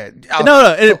bad.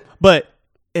 But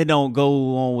it don't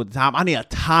go on with the time. I need a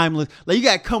timeless. Like you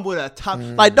gotta come with a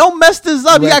time. Like don't mess this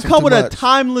up. You gotta come with a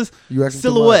timeless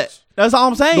silhouette. That's all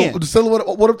I'm saying. No, the silhouette.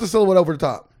 What if the silhouette over the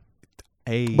top?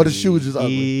 Hey, but the shoe is just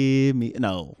ugly.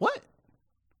 No, what?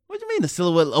 What do you mean the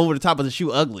silhouette over the top of the shoe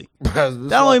ugly? That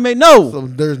don't even make no. So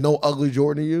there's no ugly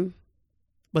Jordan to you.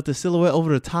 But the silhouette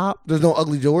over the top? There's no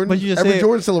ugly Jordan? But you just every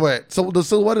Jordan silhouette. So the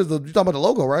silhouette is you're talking about the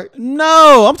logo, right?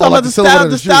 No, I'm talking about the style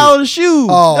of the shoe.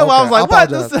 Oh, that's why I was like,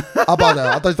 what? I apologize.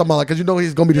 I thought you were talking about like, because you know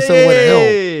he's going to be the silhouette of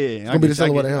him. He's going to be the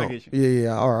silhouette of him.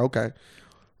 Yeah. All right, okay.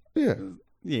 Yeah.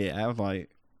 Yeah, I was like,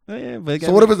 but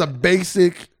so what if it's a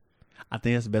basic? I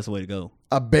think that's the best way to go.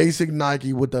 A basic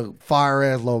Nike with the fire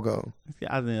ass logo.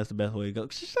 Yeah, I think that's the best way to go.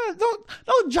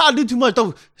 Don't try to do too much.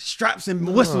 Those straps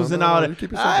and whistles and all that.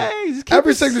 Keep it simple.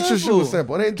 Every signature shoe is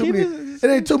simple. It ain't too many.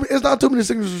 It's not too many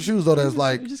signature shoes though. That's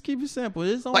like just keep it simple.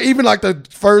 Like even like the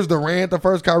first Durant, the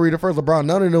first Kyrie, the first LeBron.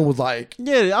 None of them was like.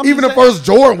 Yeah, even the first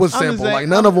Jordan was simple. Like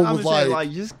none of them was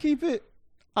like just keep it.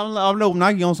 I know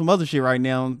Nike on some other shit right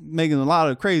now, making a lot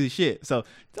of crazy shit. So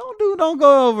don't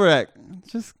go over that.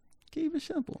 Just keep it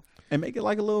simple. And make it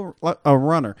like a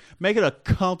runner. Make it a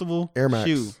comfortable Air Max.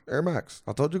 shoe. Air Max.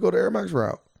 I told you go the Air Max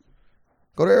route.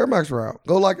 Go the Air Max route.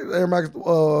 Go like Air Max.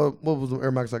 What was the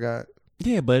Air Max I got?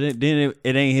 Yeah, but it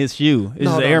ain't his shoe.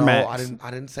 It's the Air Max.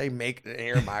 I didn't say make the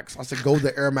Air Max. I said go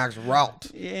the Air Max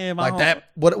route. Yeah, like that.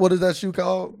 What is that shoe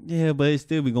called? Yeah, but it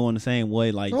still be going the same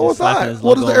way. Like no, it's not.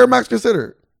 What is the Air Max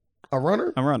considered? A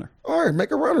runner? A runner. All right,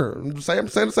 make a runner. I'm saying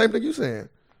the same thing you saying.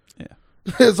 Yeah.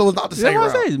 So it's not the same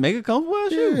route. Just make it comfortable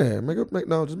shoe. Yeah,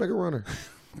 just make a runner.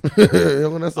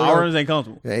 Ours ain't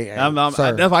comfortable.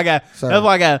 That's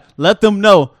why I got let them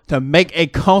know to make a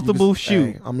comfortable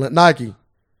shoe. I'm letting Nike.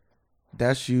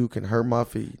 That shoe can hurt my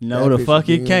feet. No, the fuck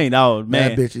it can't. Oh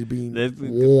man, that bitch is being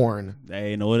worn.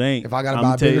 Hey, no, it ain't. If I gotta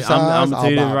buy a bigger size, I'm gonna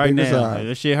tell you this right now.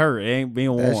 That shit hurt. It ain't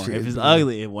being worn. If it's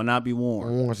ugly, it will not be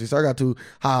worn. See, so I got too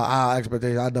high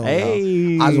expectations. I don't.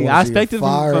 Hey, I expect it from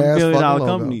 $1 billion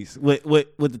companies with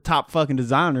the top fucking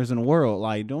designers in the world.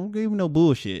 Like, don't give me no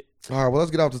bullshit. All right, well,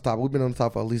 let's get off this topic. We've been on the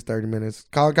top for at least 30 minutes.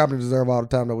 Colin Kaepernick deserve all the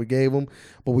time that we gave him,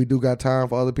 but we do got time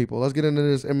for other people. Let's get into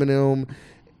this Eminem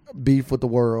beef with the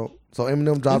world. So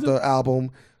Eminem dropped an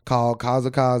album called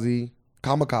Kamikaze,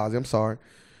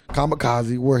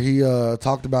 where he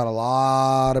talked about a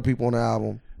lot of people on the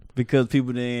album. Because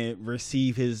people didn't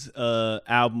receive his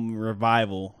album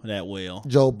Revival that well.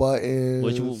 Joe Budden.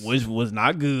 Which was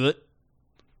not good.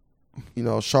 You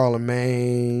know,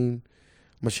 Charlemagne.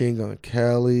 Machine Gun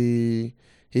Kelly.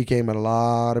 He came at a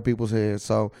lot of people's heads.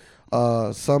 So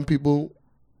some people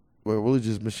were really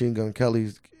just Machine Gun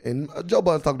Kelly's, and Joe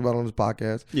Budden talked about it on his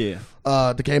podcast. Yeah.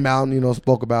 They came out and,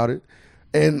 spoke about it.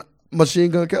 And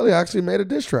Machine Gun Kelly actually made a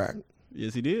diss track.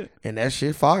 Yes, he did. And that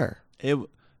shit fire. I ain't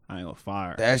gonna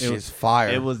fire. That shit's fire.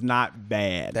 It was not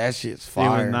bad. That shit's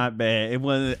fire. It was not bad. It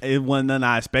wasn't nothing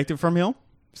I expected from him.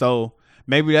 So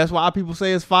maybe that's why people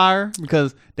say it's fire,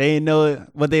 because they didn't know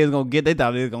what they was gonna get. They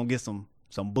thought they was gonna get some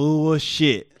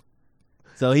bullshit.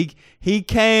 So he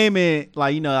came in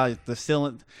like, the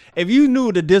ceiling. If you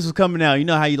knew the diss was coming out, you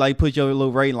know how you like put your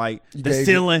little rating, like the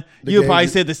ceiling. You probably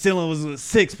said the ceiling was a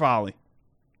 6 probably.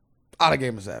 I'd have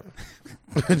gave him a 7.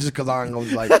 Just because I ain't gonna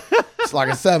be like, it's like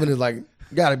a 7 is like,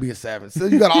 gotta be a 7. So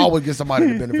you gotta always get somebody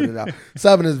to benefit it out.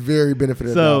 7 is very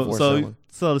benefited out for a ceiling.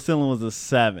 So the ceiling was a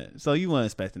 7. So you weren't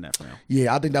expecting that from him.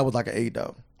 Yeah, I think that was like an 8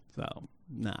 though. So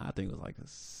I think it was like a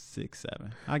 6,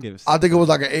 7. I give it. I think it was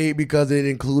like an 8 because it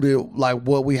included like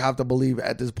what we have to believe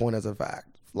at this point as a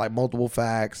fact, like multiple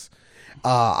facts.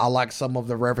 I like some of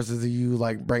the references he used,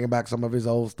 like bringing back some of his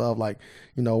old stuff, like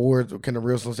words. Can the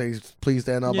real son say, "Please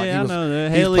stand up"? Yeah, like I know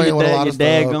that. Haley, playing with a lot of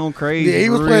dad stuff. Going crazy. Yeah, he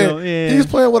was playing. Yeah. He was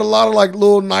playing with a lot of like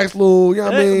nice little. You know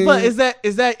what I mean? But is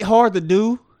that hard to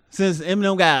do since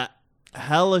Eminem got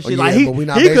hella shit? Yeah, like he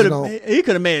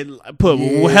could have put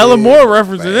hella more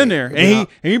references in there, and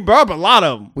he brought up a lot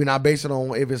of them. We're not basing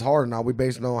on if it's hard or not. We're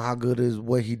basing on how good is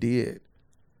what he did.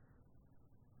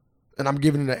 And I'm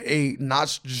giving it an 8,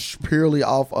 not just purely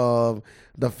off of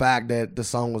the fact that the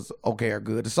song was okay or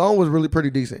good. The song was really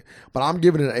pretty decent, but I'm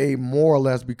giving it an 8 more or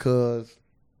less because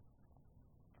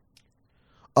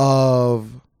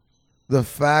of the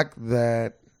fact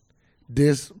that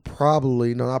this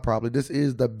this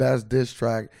is the best diss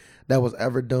track that was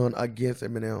ever done against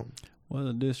Eminem. Well,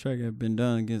 the diss track have been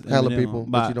done against hella Eminem people,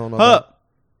 but you don't know that.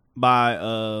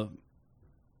 By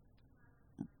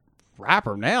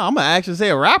rapper. Now I'm gonna actually say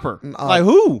a rapper. Like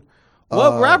who?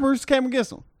 What rappers came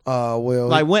against him? Well,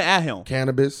 like went at him.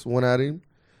 Cannabis went at him.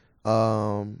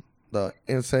 The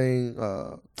Insane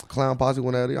Clown Posse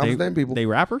went at him. I'm just naming people. They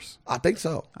rappers? I think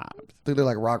so. I think they're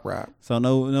like rock rap. So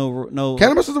no.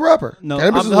 Cannabis is a rapper. No,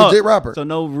 Cannabis is a legit rapper. So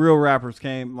no real rappers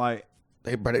came like.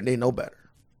 They know better.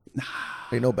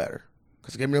 They know better.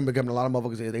 Because Eminem became a lot of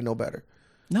motherfuckers say they know better.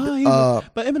 No,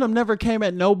 but Eminem never came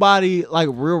at nobody like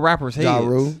real rappers' heads. Ja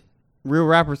Rule. Real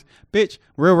rappers, bitch.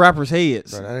 Real rappers'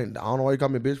 heads. Bro, I don't know why you call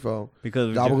me a bitch for.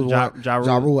 Because Ja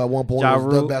Rule at one point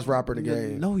was the best rapper in the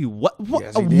game. No, you what?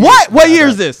 Yes, what year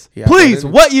is this? Please,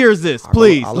 what year is this?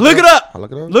 Please, look it up.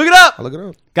 Look it up. Look it up. Look it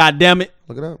up. God damn it.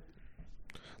 Look it up.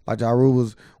 Like Ja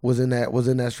Rule was in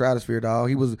that stratosphere, dog.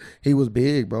 He was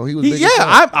big, bro. He was big.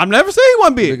 I've never said he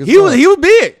wasn't big. He was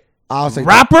big. I'll say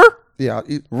rapper. Yeah,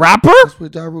 rapper. That's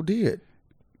what Ja Rule did.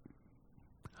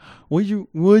 Would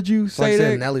you say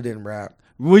that? Nelly didn't rap.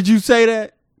 Would you say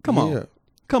that? Come on.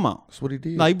 That's what he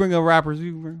did. Like, you bring up rappers.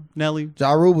 You bring Nelly.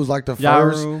 Ja Rule was like the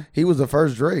first. He was the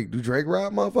first Drake. Do Drake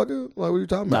rap, motherfucker? Like, what are you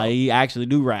talking about? Nah, he actually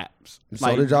do raps.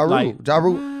 So did Ja Rule. Ja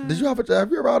Rule. Did you have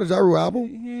you ever had a Ja Rule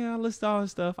album? Yeah, I listen to all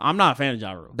his stuff. I'm not a fan of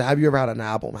Ja Rule. Have you ever had an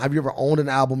album? Have you ever owned an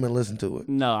album and listened to it?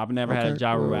 No, I've never had a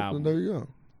Ja Rule album. There you go.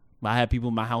 I had people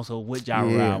in my household with Ja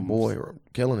Rule albums. Boy,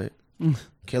 killing it.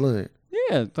 Killing it.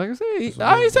 Yeah, like I said,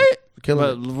 I ain't say it.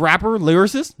 Rapper,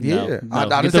 lyricist? Yeah. No.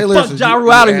 I didn't say lyricist. Fuck Ja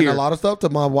Rule out of here. A lot of stuff to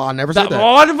my I never said that.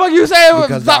 What the fuck you say?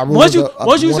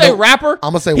 Once you say rapper,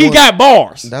 I'm gonna say he got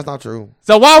bars. That's not true.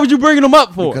 So why would you bring him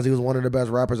up for? Because he was one of the best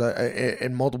rappers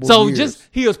in multiple years. So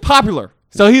he was popular.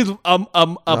 So he's a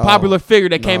popular figure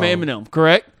that came at Eminem,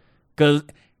 correct? Because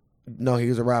no, he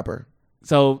was a rapper.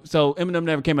 So Eminem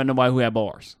never came at nobody who had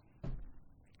bars.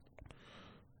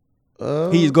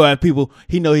 He just go at people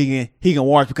he know he can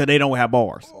watch because they don't have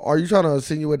bars. Are you trying to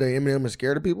insinuate that Eminem is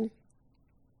scared of people?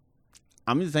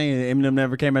 I'm just saying Eminem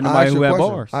never came at nobody who had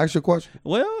bars. I asked you a question.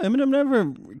 Well, Eminem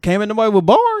never came at nobody with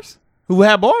bars who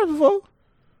had bars before.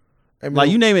 Eminem, like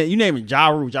you name it Ja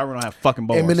Rule. Ja Rule don't have fucking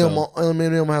bars.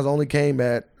 Eminem has only came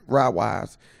at rap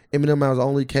wise. Eminem has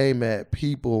only came at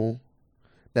people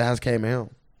that has came at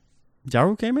him. Ja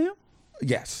Rule came at him?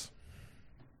 Yes.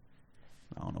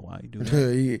 I don't know why you do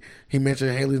that. he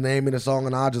mentioned Haley's name in the song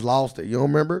and I just lost it. You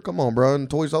don't remember? Come on, bro. And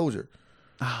Toy Soldier.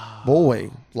 Boy.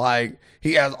 Like,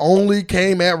 he has only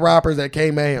came at rappers that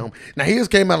came at him. Now, he just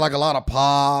came at like a lot of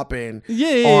pop and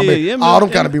all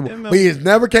them kind of people. But he has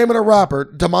never came at a rapper,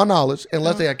 to my knowledge,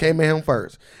 unless they came at him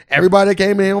first. Everybody that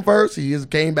came at him first, he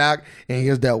just came back and he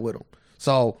has dealt with them.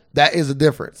 So, that is a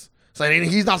difference. So,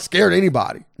 he's not scared of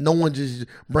anybody. No one just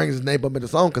brings his name up in the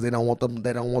song because they don't want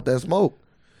that smoke.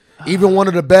 Even one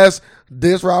of the best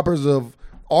diss rappers of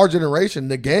our generation,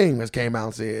 the game has came out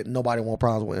and said nobody want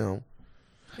problems with him.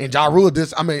 And Ja Rule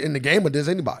in the game would diss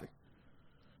anybody.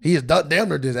 He is damn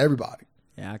near diss everybody.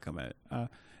 Yeah, I come at it.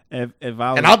 I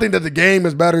think that the game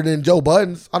is better than Joe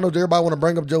Buttons. I know everybody want to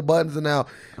bring up Joe Buttons and now,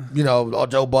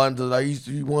 Joe Buttons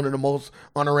he's one of the most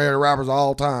underrated rappers of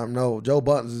all time. No, Joe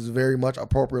Buttons is very much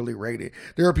appropriately rated.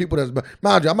 There are people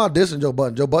mind you, I'm not dissing Joe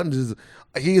Buttons. Joe Buttons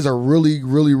is a really,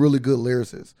 really, really good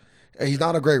lyricist. He's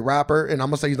not a great rapper, and I'm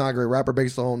gonna say he's not a great rapper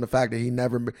based on the fact that he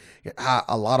never had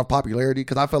a lot of popularity.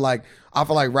 Because I feel like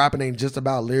rapping ain't just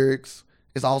about lyrics;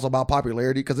 it's also about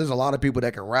popularity. Because there's a lot of people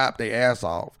that can rap their ass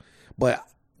off, but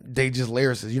they just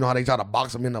lyricists. You know how they try to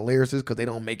box them into lyricists because they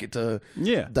don't make it to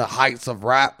the heights of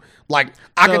rap. Like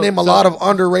I can name a lot of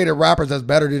underrated rappers that's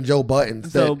better than Joe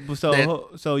Buttons.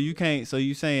 So you can't. So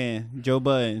you saying Joe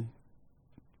Budden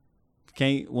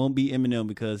won't be Eminem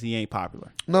because he ain't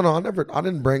popular? No, I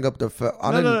didn't bring up the.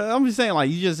 No. I'm just saying,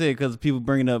 like you just said, because people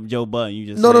bringing up Joe Budden. You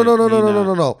just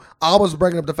no. I was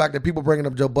bringing up the fact that people bringing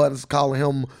up Joe Budden, calling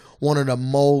him one of the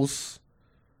most.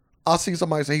 I see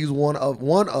somebody say he's one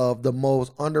of the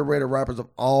most underrated rappers of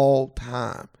all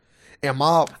time. And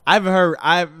I haven't heard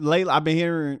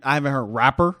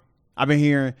rapper. I've been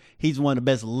hearing he's one of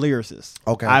the best lyricists.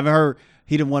 Okay. I haven't heard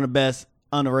he's one of the best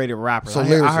underrated rappers. So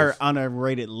I heard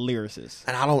underrated lyricists.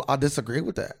 And I disagree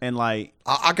with that. And like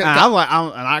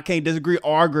I can't disagree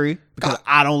or agree because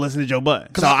I don't listen to Joe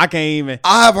Budden. So I can't even.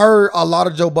 I have heard a lot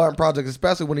of Joe Budden projects,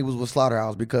 especially when he was with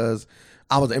Slaughterhouse, because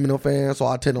I was an Eminem fan, so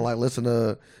I tend to like listen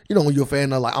to, when you're a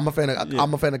fan of, like, I'm a fan of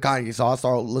Kanye, so I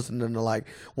started listening to like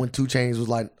when 2 Chainz was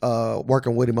like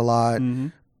working with him a lot. Mm-hmm.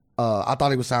 I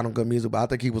thought he was sounding good music, but I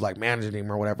think he was like managing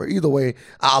him or whatever. Either way,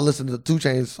 I listened to 2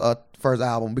 Chainz first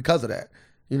album because of that.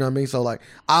 You know what I mean? So like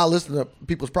I listen to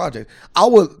people's projects.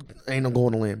 Ain't no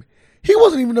going to limb. He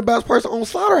wasn't even the best person on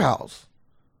Slaughterhouse.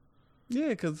 Yeah,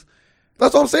 because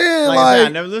that's what I'm saying. Like I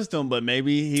never listened to him, but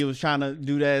maybe he was trying to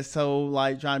do that, so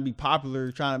like trying to be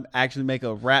popular, trying to actually make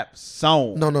a rap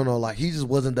song. No. Like he just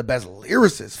wasn't the best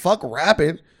lyricist. Fuck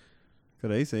rapping. Cause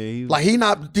they say he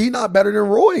not better than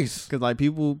Royce. Cause like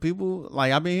people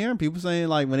like I've been hearing people saying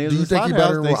like when they was do you think he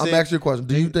better than Royce? I'm asking you a question.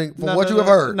 Do you think from what you have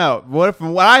heard? No,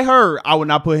 from what I heard, I would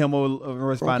not put him over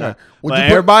Royce by now. But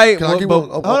everybody, I'm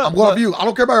going off you. I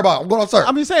don't care about everybody. I'm going on sir.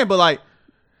 I'm just saying, but like,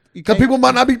 because people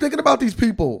might not be thinking about these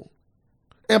people.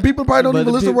 And people probably don't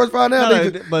even listen to Royce by now.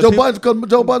 Joe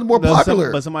Budden's more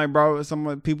popular. But somebody brought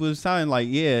some people was saying like,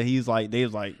 yeah, he was like the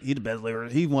best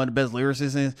lyricist. He's one of the best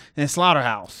lyricists in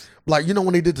Slaughterhouse. Like,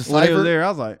 when they did the Cypher there, I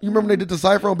was like, you remember when they did the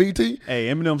Cypher on BT? Hey,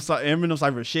 Eminem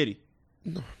Cypher is shitty.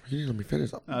 No, you didn't let me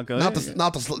finish. Okay, not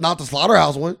the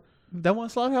Slaughterhouse one. That one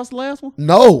Slaughterhouse the last one?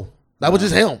 No, that was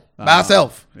just him by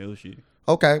himself. It was shitty.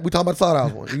 Okay, we talking about the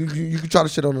Slaughterhouse one. You can try to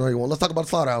shit on another one. Let's talk about the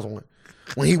Slaughterhouse one.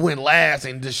 When he went last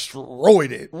and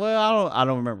destroyed it. Well, I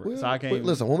don't remember. So I can't.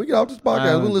 Listen, when we get off this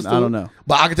podcast, we'll listen to it. I don't know.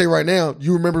 But I can tell you right now,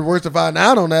 you remember Royce to Find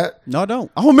Out on that. No, I don't.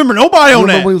 I don't remember nobody on that.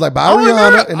 Remember when he was like, by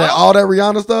Rihanna and all that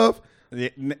Rihanna stuff? Yeah,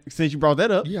 since you brought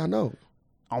that up. Yeah, I know.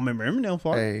 I don't remember Eminem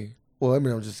part. Hey, well,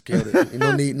 Eminem just killed it.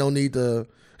 No need to,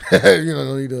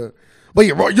 no need to. But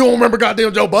you don't remember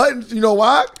goddamn Joe Budden. You know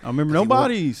why? I don't remember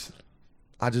nobody's.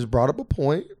 I just brought up a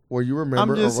point where you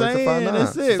remember. I'm just saying,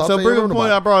 that's it. So bring up a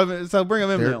point I brought up. So bring up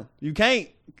Eminem. You can't.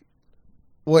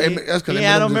 Well, that's because he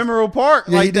had a memorable part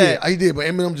like that. He did, but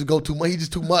Eminem just go too much. He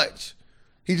just too much.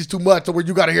 He just too much. So where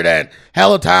you got to hear that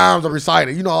hella times or recite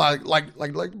it. Like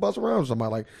Busta Rhymes or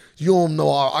somebody. Like, you don't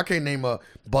know. I can't name a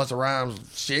Busta Rhymes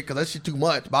shit because that shit too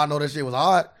much. But I know that shit was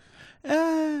hot.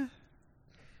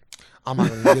 I'm not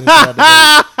gonna get into that debate.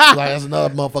 Like, that's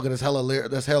another motherfucker that's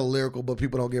hella lyrical, but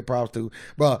people don't get props to.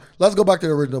 Bro, let's go back to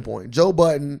the original point. Joe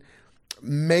Budden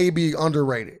may be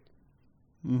underrated,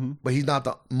 but he's not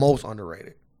the most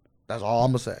underrated. That's all I'm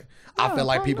gonna say. I feel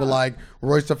like people like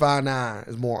Royce da 5'9"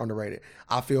 is more underrated.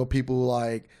 I feel people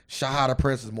like Shahada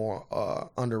Prince is more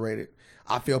underrated.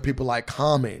 I feel people like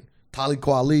Common, Talib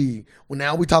Kweli. Well,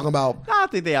 now we talking about. I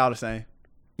think they all the same.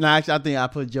 No, actually, I think I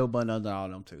put Joe Budden under all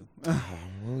of them too.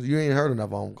 You ain't heard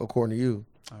enough of them, according to you.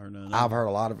 I've heard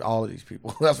a lot of all of these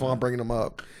people. That's why I'm bringing them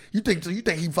up. You think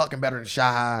he fucking better than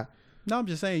Shy? No, I'm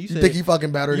just saying. You think he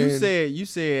fucking better than? You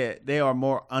said they are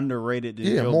more underrated than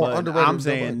Joe more Budden. Underrated I'm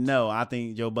saying no. I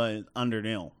think Joe Budden is under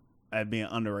them at being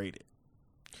underrated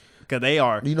because they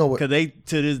are. You know what? Because they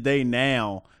to this day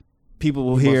now, people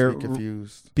will hear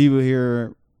confused. People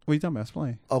hear. What are you talking about?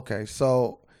 Explain. Okay,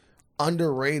 so.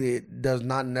 Underrated does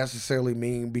not necessarily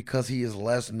mean because he is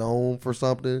less known for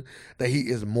something that he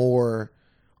is more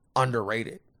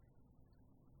underrated.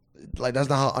 like that's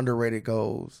not how underrated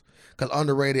goes. Because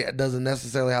underrated doesn't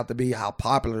necessarily have to be how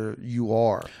popular you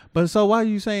are. But so why are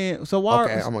you saying? So why?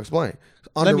 Okay, I'm gonna explain.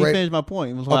 Let me finish my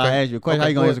point. That's why I asked you a question. How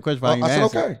you gonna answer the question? I said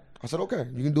okay. I said okay.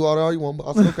 You can do all you want, but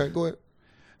I said okay. Go ahead.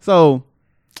 So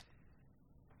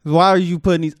why are you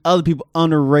putting these other people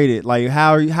underrated? Like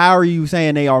how are you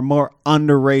saying they are more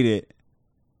underrated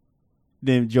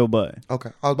than Joe Budden?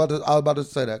 Okay, I was about to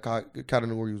say that. Kind of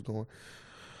knew where you was going.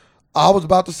 I was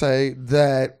about to say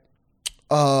that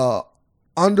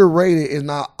underrated is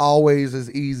not always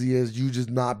as easy as you just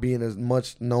not being as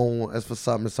much known as for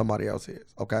something as somebody else is.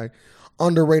 Okay,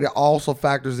 underrated also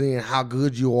factors in how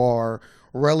good you are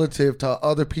relative to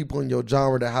other people in your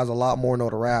genre that has a lot more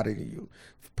notoriety than you.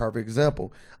 Perfect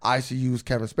example. I used to use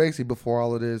Kevin Spacey before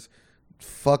all of this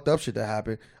fucked up shit that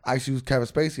happened. I used to use Kevin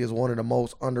Spacey as one of the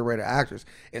most underrated actors.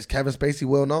 Is Kevin Spacey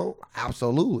well known?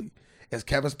 Absolutely. Is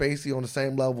Kevin Spacey on the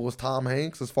same level as Tom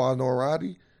Hanks as far as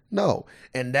notoriety? No.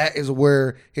 And that is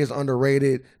where his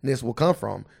underratedness will come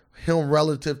from. Him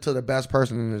relative to the best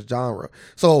person in his genre.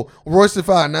 So Royce da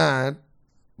 5'9",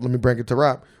 let me bring it to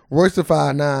rap. Royce da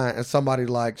 5'9" and somebody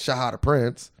like Shahada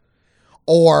Prince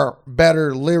are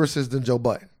better lyricists than Joe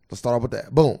Budden. Let's start off with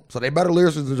that. Boom. So they better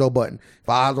lyricists than Joe Budden. If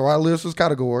I have the right lyricist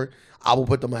category, I will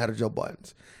put them ahead of Joe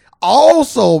Budden's.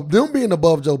 Also, them being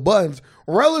above Joe Budden's,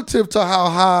 relative to how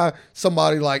high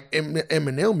somebody like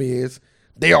Eminem is,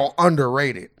 they are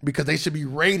underrated because they should be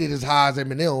rated as high as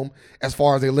Eminem as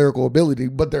far as their lyrical ability,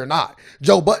 but they're not.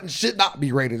 Joe Budden should not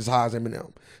be rated as high as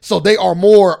Eminem. So they are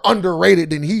more underrated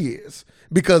than he is.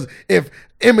 Because if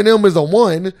Eminem is a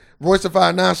 1, Royce da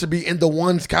 5'9" should be in the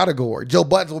 1s category. Joe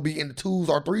Budden will be in the 2s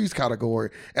or 3s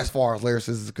category as far as lyricists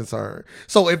is concerned.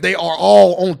 So if they are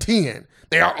all on 10,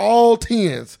 they are all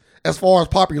 10s as far as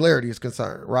popularity is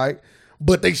concerned, right?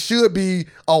 But they should be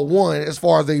a 1 as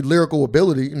far as their lyrical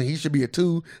ability, and he should be a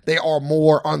 2. They are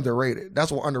more underrated.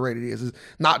 That's what underrated is. It's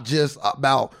not just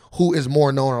about who is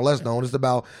more known or less known. It's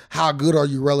about how good are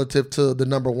you relative to the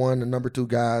number 1 and number 2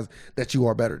 guys that you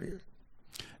are better than.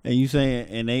 And you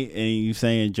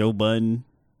saying Joe Budden?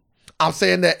 I'm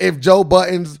saying that if Joe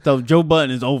Budden's... So Joe Budden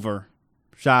is over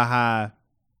Shy High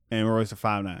and Royce da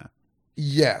 5'9".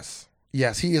 Yes.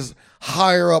 Yes, he is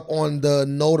higher up on the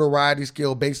notoriety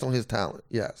scale based on his talent.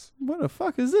 Yes. Where the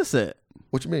fuck is this at?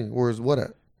 What you mean? Where's what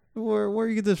at? Where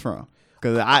you get this from?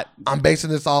 Because I'm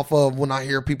basing this off of when I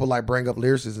hear people like bring up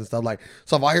lyricists and stuff like.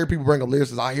 So if I hear people bring up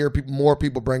lyricists, I hear more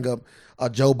people bring up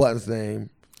Joe Budden's name.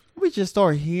 We just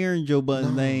start hearing Joe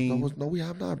Budden's name. No, we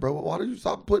have not, bro. Why don't you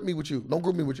stop putting me with you? Don't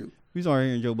group me with you. We start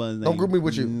hearing Joe Budden's name. Don't group me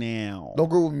with you. Now. Don't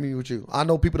group me with you. I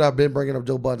know people that have been bringing up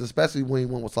Joe Budden, especially when he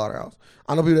went with Slaughterhouse.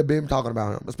 I know people that have been talking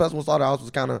about him, especially when Slaughterhouse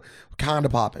was kind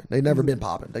of popping. They never been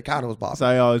popping. They kind of was popping. So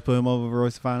I always put him over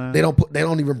Royce da 5'9"? They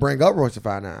don't even bring up Royce da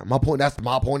 5'9". My point. That's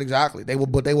my point exactly. They will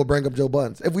bring up Joe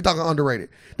Budden's. If we talking underrated,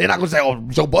 they're not gonna say, "Oh,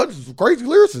 Joe Budden's a crazy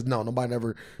lyricist." No, nobody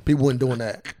never. People weren't doing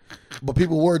that. But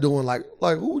people were doing like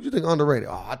who would you think underrated?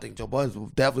 Oh, I think Joe Budden's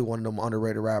was definitely one of them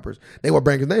underrated rappers. They would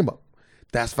bring his name up.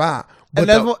 That's fine. But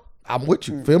I'm with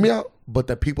you. Feel me out? But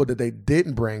the people that they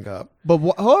didn't bring up,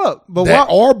 hold up, that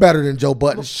are better than Joe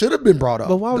Budden should have been brought up.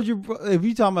 But why would you? If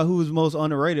you talking about who was most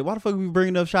underrated, why the fuck are we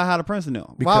bringing up Shy High to Princeton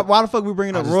now? Why the fuck are we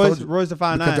bringing up Royce da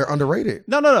 5'9"? Because they're underrated.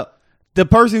 No. The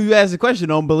person who asked the question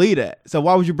don't believe that. So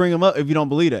why would you bring them up if you don't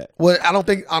believe that? Well, I don't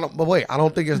think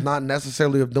it's not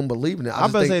necessarily of them believing it. I'm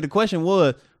about to say the question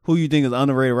was, who you think is an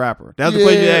underrated rapper? That's the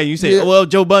question you asked. You said, well,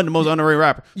 Joe Budden, the most underrated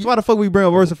rapper. So why the fuck we bring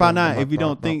up Royce da 5'9" if you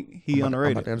don't think he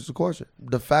underrated? I'm about to answer the question.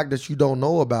 The fact that you don't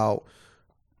know about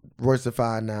Royce da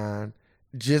 5'9"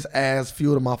 just adds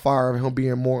fuel to my fire of him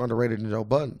being more underrated than Joe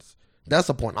Budden's. That's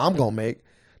the point I'm going to make.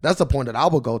 That's the point that I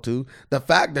would go to. The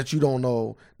fact that you don't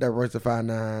know that Royce da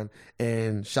 5'9"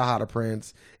 and Shahada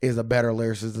Prince is a better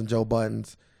lyricist than Joe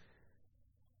Budden's,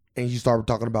 and you start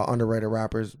talking about underrated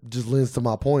rappers, just lends to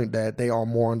my point that they are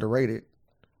more underrated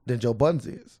than Joe Budden's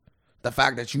is. The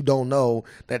fact that you don't know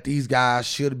that these guys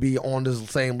should be on the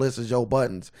same list as Joe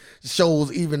Budden's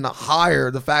shows even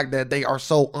higher the fact that they are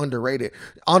so underrated.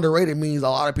 Underrated means a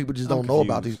lot of people just don't know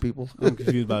about these people. I'm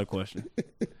confused by the question.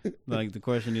 Like the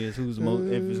question is, who's the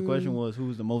most? If the question was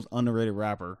who's the most underrated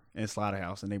rapper in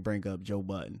Slaughterhouse, and they bring up Joe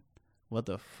Budden, what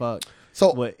the fuck?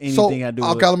 What anything I do?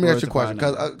 Okay, let me ask you a question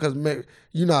because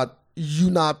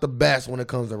you're not the best when it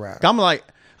comes to rap. I'm like.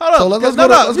 Hold up. So let's go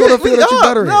to the field that you're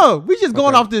better in. No, we just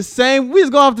going off this same. We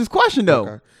just going off this question though.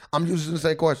 Okay. I'm using the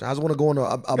same question. I just want to go into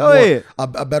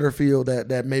a better field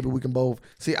that maybe we can both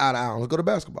see eye to eye on. Let's go to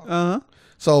basketball.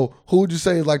 So who would you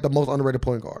say is like the most underrated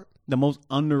point guard? The most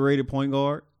underrated point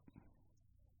guard?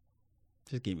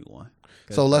 Just give me one.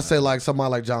 So let's say like somebody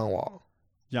like John Wall.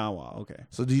 John Wall. Okay.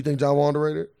 So do you think John Wall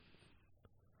underrated?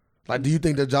 Like, do you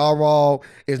think that John Wall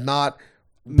is not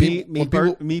me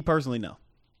personally? No.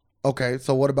 Okay,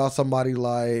 so what about somebody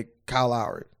like Kyle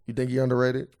Lowry? You think he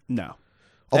underrated? No.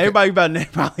 Okay. Everybody about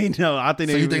that probably know. I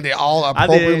think. So you think they all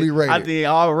appropriately rated? I think they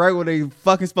all right where they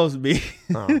fucking supposed to be.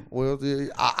 Well,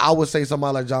 I would say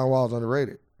somebody like John Wall is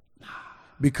underrated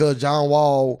because John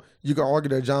Wall. You can argue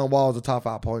that John Wall is a top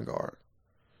 5 point guard.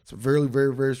 It's a very,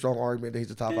 very, very strong argument that he's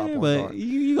a top 5 point guard.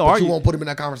 You won't put him in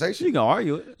that conversation. You can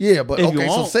argue it. Yeah, but okay,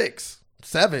 so 6,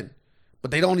 7, but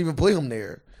they don't even put him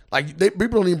there. Like people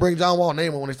don't even bring John Wall's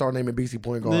name when they start naming BC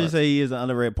point guards. They say he is an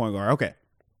underrated point guard. Okay.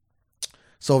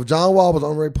 So if John Wall was an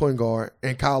underrated point guard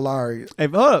and Kyle Lowry,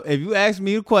 hold up, if you ask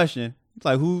me the question, it's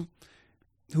like who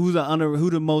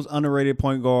the most underrated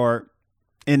point guard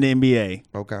in the NBA?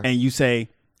 Okay. And you say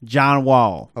John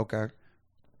Wall. Okay.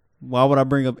 Why would I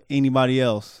bring up anybody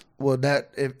else? Well,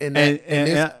 in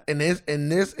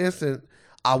this instance,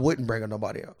 I wouldn't bring up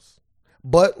nobody else.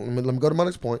 But let me go to my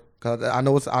next point because I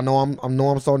know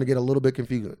I'm starting to get a little bit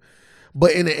confused.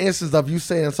 But in the instance of you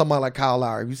saying somebody like Kyle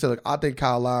Lowry, if you say like I think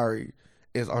Kyle Lowry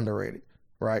is underrated,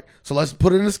 right? So let's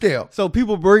put it in the scale. So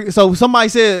somebody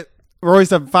said Royce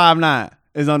 5'9"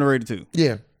 is underrated too.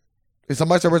 Yeah. If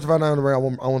somebody said Royce 5'9"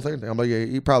 underrated, I won't say anything. I'm like, yeah,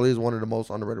 he probably is one of the most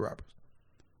underrated rappers,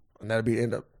 and that'd be the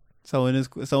end up. So in this.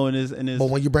 But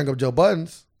when you bring up Joe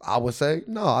Buttons, I would say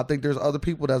no. I think there's other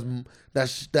people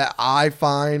that I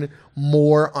find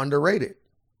more underrated.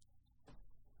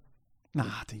 Nah,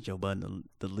 I think Joe Budden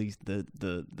the least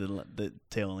the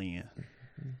tail end.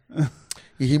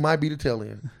 He might be the tail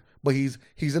end, but he's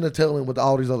in the tail end with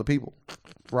all these other people,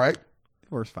 right?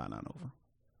 Where's 5'9" over?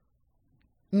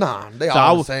 Nah, they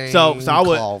all the same. So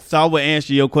I would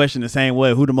answer your question the same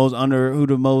way. Who the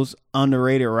most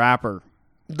underrated rapper?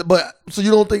 But so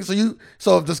you don't think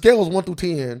so if the scale is 1 through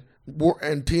 10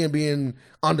 and 10 being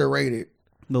underrated,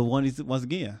 the one is once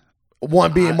again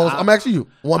 1 being most. I'm asking you.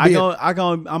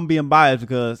 I'm being biased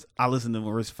because I listen to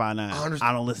Royce 5'9".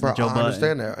 I don't listen to Joe Budden. I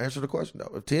understand that. Answer the question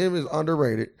though. If 10 is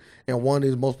underrated and 1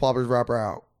 is most popular rapper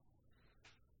out,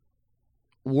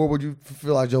 where would you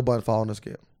feel like Joe Budden fall on the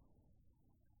scale?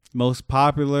 Most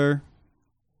popular.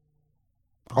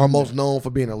 Or most known for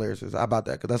being a lyricist. How about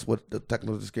that? Because that's what the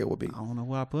technical scale would be. I don't know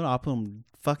what I put. I'll put him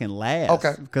fucking last.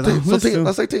 Okay. So 10,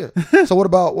 let's say 10. So what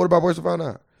about Royce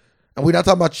 5'9"? And we're not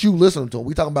talking about you listening to him.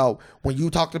 We talking about when you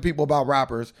talk to people about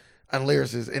rappers and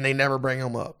lyricists and they never bring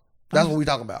him up. That's what we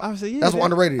talking about. I would say, yeah, that's what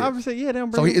underrated is. I would say, yeah, they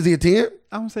don't bring. So is he a 10?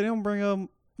 I would say they don't bring up.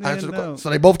 No. So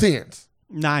they both 10s.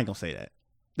 Nah, I ain't gonna say that.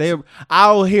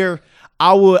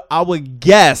 I would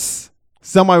guess.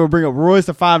 Somebody will bring up Royce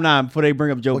 5'9" before they bring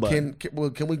up Joe Budden.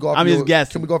 Can we go off? I'm just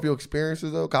guessing. Can we go off your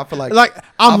experiences though? Cause I feel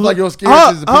like your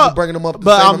experiences and people bringing them up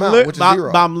the same amount, which is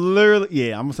 0. But I'm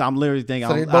literally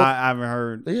thinking I haven't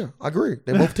heard. Yeah, I agree.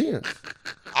 They both 10s.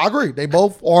 I agree. They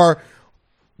both are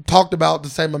talked about the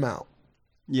same amount.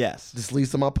 Yes, this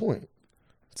leads to my point.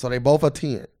 So they both are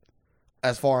 10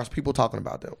 as far as people talking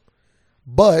about them.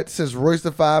 But since Royce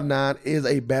the 5'9" is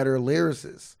a better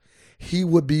lyricist, he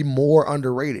would be more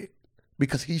underrated.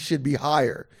 Because he should be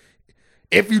higher.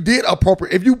 If you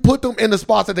put them in the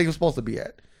spots that they were supposed to be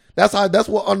at. That's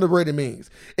what underrated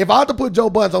means. If I had to put Joe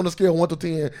Budden on the scale 1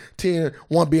 to 10,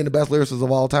 1 being the best lyricist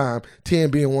of all time, 10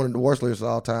 being one of the worst lyricists of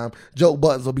all time, Joe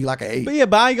Budden will be like an 8. But yeah,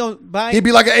 but I ain't gonna. He'd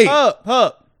be like an 8.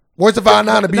 Royce the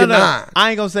 5'9" to be a 9.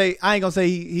 I ain't gonna say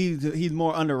he's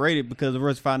more underrated because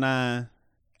Royce 5'9"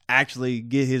 actually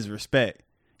get his respect.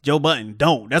 Joe Budden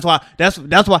don't. That's why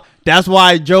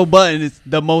Joe Budden is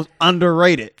the most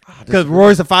underrated. Because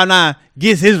Royce the 5'9"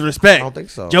 gets his respect. I don't think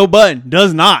so. Joe Budden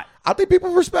does not. I think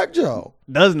people respect Joe.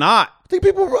 Does not. I think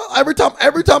people every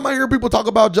time I hear people talk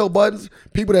about Joe Budden,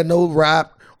 people that know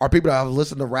rap or people that have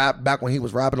listened to rap back when he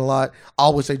was rapping a lot,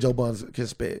 always say Joe Budden can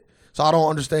spit. So I don't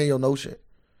understand your notion.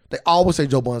 They always say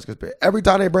Joe Budden can spit. Every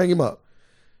time they bring him up.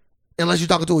 Unless you're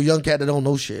talking to a young cat that don't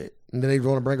know shit. And then they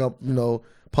want to bring up,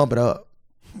 Pump It Up.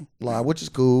 Like, which is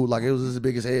cool. Like, it was his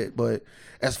biggest hit. But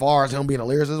as far as him being a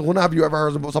lyricist, when have you ever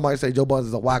heard somebody say Joe Budden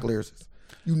is a whack lyricist?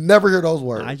 You never hear those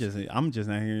words. I'm just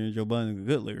not hearing Joe Budden is a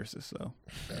good lyricist. So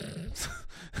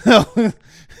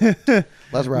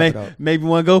let's wrap it up. Maybe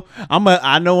want to go.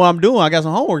 I know what I'm doing. I got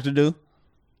some homework to do.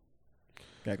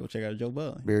 Gotta go check out Joe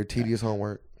Budden. Very tedious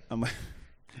homework. I'm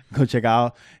go check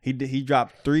out. He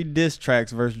dropped 3 diss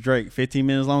tracks versus Drake, 15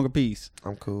 minutes long a piece.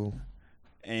 I'm cool.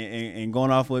 And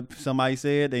going off what somebody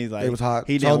said, he's like, it was hot.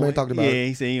 He didn't talked about it.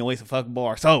 He said he didn't waste a fucking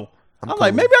bar. So I'm cool.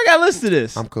 like, maybe I gotta listen to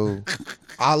this. I'm cool.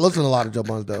 I listen to a lot of Joe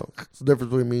Budden though. It's the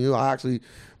difference between me and you. I actually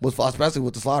was, especially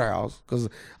with the Slaughterhouse, because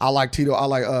I like Tito. I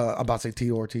like I'm about to say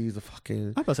Tito Ortiz. The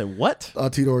fucking I'm about to say what?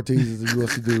 Tito Ortiz is a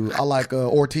UFC dude. I like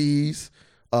Ortiz.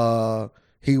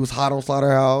 He was hot on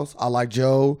Slaughterhouse. I like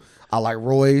Joe. I like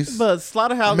Royce. But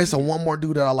Slaughterhouse. I'm missing one more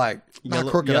dude that I like. Not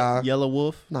Crooked Eye. Yellow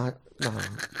Wolf. Nah.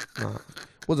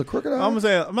 Was it Crooked Eye? I'm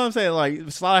gonna say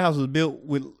like Slaughterhouse was built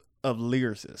of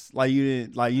lyricists. Like you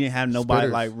didn't have nobody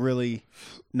Spitters. like really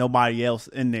nobody else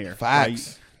in there.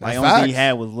 Facts. Like only thing he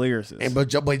had was lyricists. And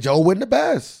but Joe wasn't the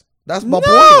best. That's my point.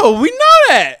 No, we know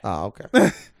that. Oh,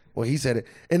 okay. Well, he said it.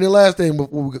 And the last thing,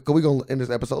 we're going to end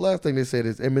this episode. Last thing they said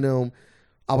is Eminem,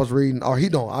 I was reading, or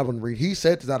I wouldn't read. He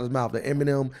said this out of his mouth that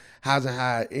Eminem hasn't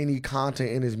had any content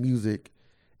in his music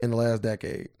in the last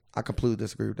decade. I completely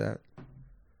disagree with that.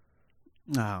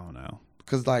 I don't know.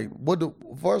 Because, like,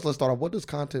 first, let's start off. What does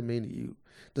content mean to you?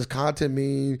 Does content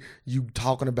mean you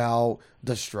talking about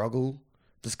the struggle?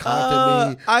 Does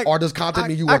content mean, or does content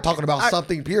mean you are talking about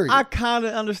something, period? I kind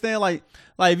of understand, like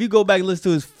if you go back and listen to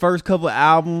his first couple of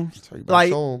albums, so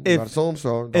like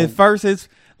at first it's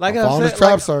like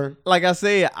I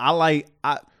said, I like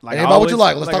what you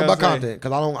like. Let's talk about content,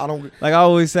 because I don't like I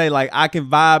always say, like I can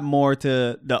vibe more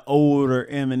to the older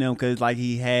Eminem because like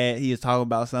he was talking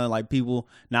about something like people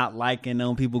not liking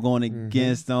them, people going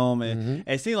against them, and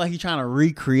it seems like he's trying to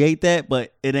recreate that,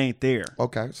 but it ain't there.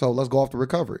 Okay, so let's go off the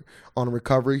Recovery. On the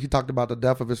Recovery, he talked about the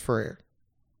death of his friend.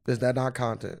 Is that not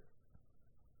content?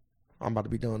 I'm about to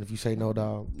be done if you say no,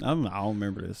 dog. I don't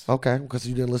remember this. Okay, because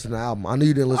you didn't listen to the album. I knew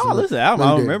you didn't listen. I listen to the album. I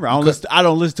don't remember. I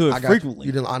don't listen to it frequently.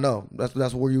 You didn't. I know.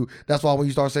 That's where you. That's why when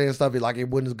you start saying stuff, it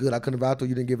wasn't as good. I couldn't vibe to.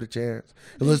 You didn't give it a chance.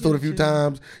 You listened to it a few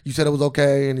times. You said it was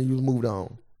okay, and then you moved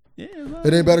on. Yeah,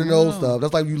 it ain't better than old stuff.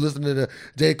 That's like you listening to the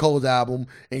J. Cole's album,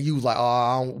 and you was like,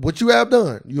 "Oh, what you have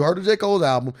done?" You heard the J. Cole's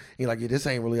album, and you're like, "Yeah, this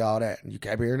ain't really all that." And you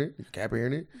kept hearing it. You kept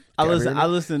hearing it. I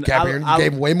listened. You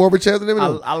gave him way more of a chance than him.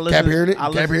 Kept hearing it.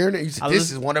 You kept hearing it. You said, this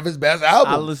is one of his best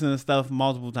albums. I listened to stuff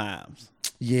multiple times.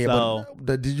 Yeah, so,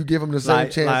 but did you give him the same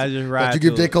chance that you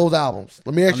give J. Cole's albums?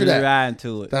 Let me ask you that. Riding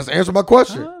to it. That's the answer to my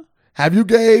question. Have you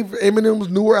gave Eminem's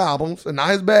newer albums, and not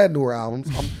his bad newer albums?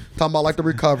 I'm talking about like The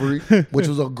Recovery, which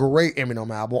was a great Eminem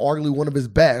album, arguably one of his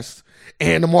best,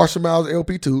 and the Marshall Mathers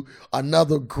LP2,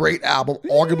 another great album,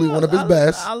 arguably one of his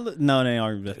best. No, they ain't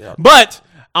arguably best. Yeah. But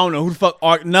I don't know who the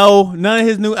fuck. No, none of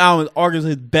his new albums arguably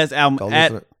his best album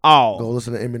at all. Go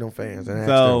listen to Eminem fans and ask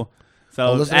them.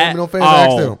 Go listen to Eminem fans and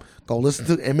ask them. Go listen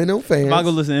to Eminem fans. If I go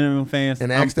listen to Eminem fans,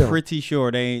 and ask them. I'm pretty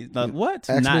sure they ain't like what?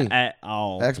 Ask not me. At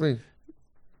all. Ask me.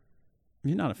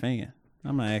 You're not a fan.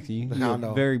 I'm not asking you. You're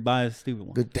a very biased, stupid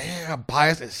one. Good damn,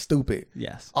 biased and stupid.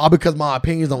 Yes. All because my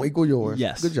opinions don't equal yours.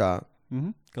 Yes. Good job. Mm-hmm.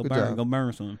 Go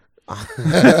burn some.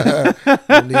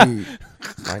 No need.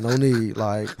 No need.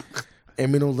 Like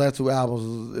Eminem's last two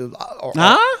albums.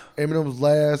 Eminem's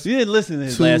last. You didn't listen to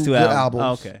his last two albums.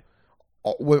 Oh, okay.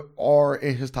 Are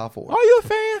in his top 4. Are you a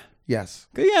fan? Yes.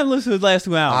 Cause you haven't listened to his last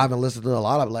two albums. I haven't listened to a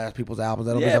lot of last people's albums.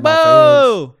 That don't make my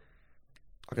fans.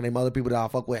 I can name other people that I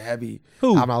fuck with heavy.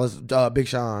 Who? I'm not listening. Big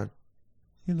Sean.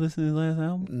 You listened to his last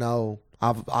album? No,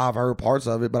 I've heard parts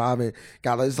of it, but I haven't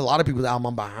got. It's a lot of people's album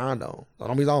I'm behind on. That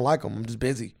don't mean I don't like them. I'm just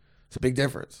busy. It's a big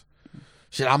difference.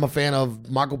 Shit, I'm a fan of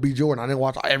Michael B. Jordan. I didn't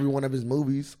watch every one of his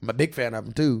movies. I'm a big fan of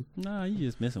him too. Nah, you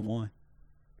just missing one.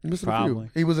 You missing a few.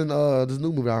 He was in this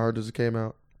new movie I heard just came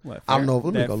out. What? I don't know.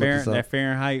 Let me go look this up. That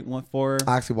Fahrenheit 1.4.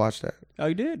 I actually watched that. Oh,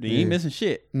 you did? You ain't missing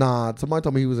shit. Nah, somebody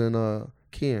told me he was in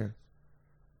Ken.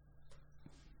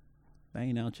 That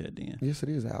ain't out yet, then. Yes, it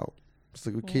is out. It's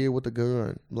like a kid with the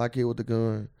gun, black kid with the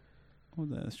gun. What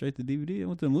was that? Straight to DVD?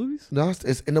 Went to the movies? No,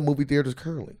 it's in the movie theaters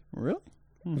currently. Really?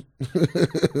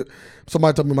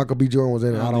 Somebody told me Michael B. Jordan was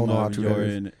in it. I don't know how true that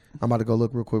is. I'm about to go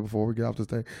look real quick before we get off this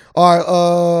thing. All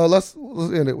right, let's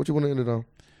end it. What you want to end it on?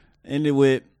 End it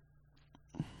with.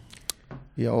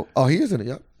 Yo, he is in it.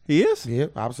 Yep. He is? Yeah,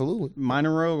 absolutely.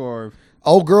 Minor Rogue or.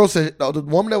 Old girl said the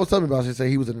woman that was telling me about it, she said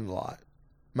he was in it a lot.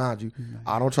 Mind you,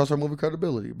 I don't trust her movie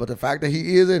credibility, but the fact that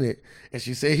he is in it and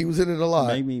she said he was in it a lot.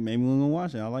 Maybe we're gonna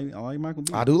watch it. I like Michael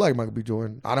B. I do like Michael B.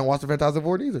 Jordan. I didn't watch the Fantastic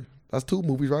Four either. That's 2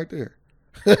 movies right there.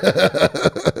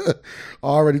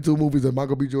 Already 2 movies that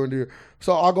Michael B. Jordan did.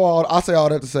 So I'll say all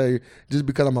that to say, just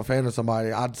because I'm a fan of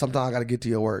somebody, sometimes I got to get to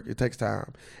your work. It takes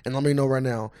time. And let me know right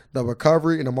now, The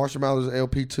Recovery and the Marshall Mathers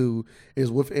LP2 is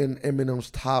within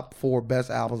Eminem's top 4 best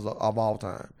albums of all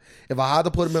time. If I had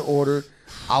to put them in order,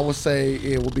 I would say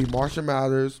it would be Marshall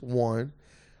Mathers 1.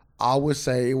 I would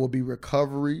say it would be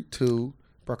Recovery 2.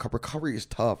 Recovery is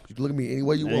tough. You can look at me any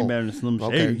way you want. Better than Slim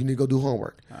Shady. Okay, you need to go do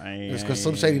homework. It's because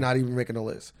Slim Shady not even making the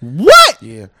list. What?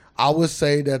 Yeah, I would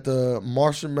say that the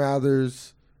Marshall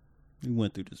Mathers. We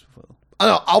went through this before.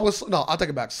 I'll take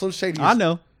it back. Slim Shady. I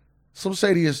know. Slim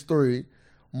Shady is 3.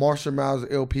 Marshall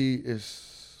Mathers LP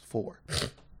is 4.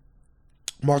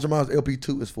 Marshall Mathers LP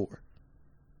 2 is 4.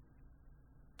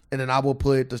 And then I will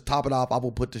put, to top it off, I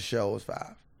will put The Show as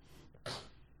 5.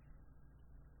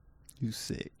 You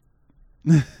sick.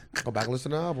 Go back and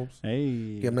listen to the albums.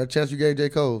 Hey. Give him that chance you gave J.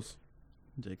 Cole's.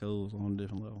 J. Cole's on a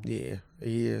different level. Yeah,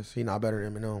 he is. He not better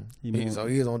than Eminem. So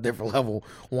he is on a different level.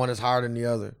 One is harder than the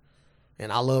other.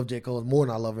 And I love J. Cole more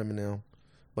than I love Eminem.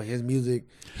 But his music,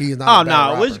 he's not a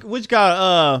better rapper. Which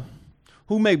guy,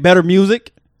 who make better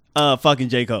music? Fucking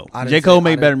J. Cole. J. Cole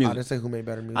made better music. I didn't say who made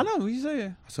better music. I know what you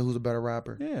said. I said who's a better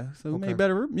rapper. Yeah, so who made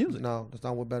better music? No, that's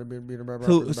not what better being a better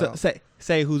rapper is about.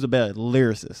 Say who's a better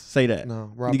lyricist. Say that.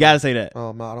 No, rapper. You gotta say that.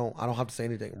 Oh no, I don't have to say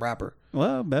anything. Rapper.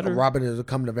 Well, better. Rapping is a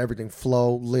coming of everything.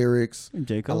 Flow, lyrics,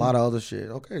 J. Cole. a lot of other shit.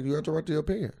 Okay, you got the right to your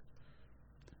opinion.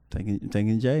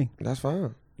 Taking Jay. That's fine.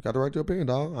 You got the right to your opinion,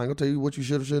 dog. I ain't gonna tell you what you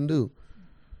should or shouldn't do.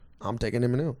 I'm taking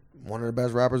Eminem. One of the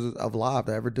best rappers of live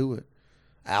to ever do it.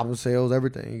 Album sales,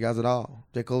 everything. He got it all.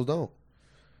 J. Cole don't.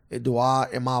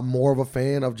 Am I more of a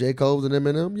fan of J. Cole than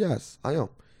Eminem? Yes, I am.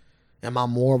 Am I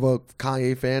more of a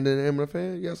Kanye fan than an Eminem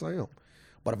fan? Yes, I am.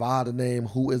 But if I had to name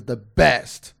who is the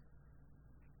best,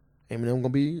 Eminem gonna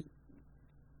be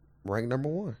ranked number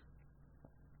 1.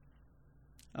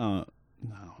 I don't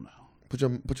know. Put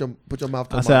your mouth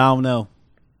to I said I don't know.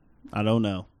 I don't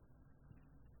know.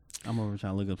 I'm over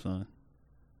trying to look up something.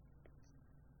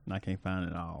 And I can't find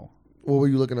it all. What were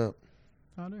you looking up?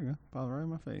 Oh, there you go. Probably right in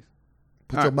my face.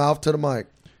 Put your mouth to the mic.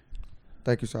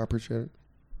 Thank you, sir. I appreciate it.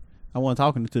 I wasn't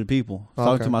talking to the people. I was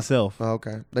talking to myself. Oh,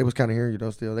 okay. They was kind of hearing you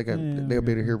though. Still, they'll be able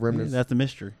to hear remnants. Yeah, that's the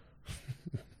mystery.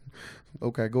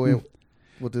 Okay, go ahead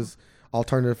with this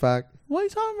alternative fact. What are you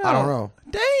talking about? I don't know.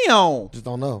 Damn. Just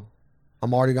don't know.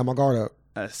 I'm already got my guard up.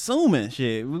 Assuming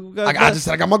shit. I just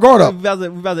said I got my guard up. We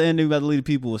about to end. We about to leave the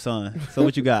people with son. So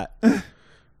what you got?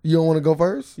 You don't want to go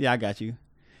first? Yeah, I got you.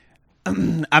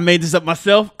 I made this up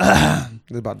myself.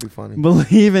 It's about to be funny.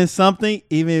 Believe in something,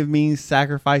 even if it means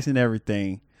sacrificing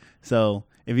everything. So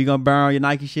if you're gonna burn all your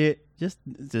Nike shit, just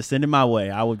send it my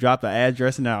way. I will drop the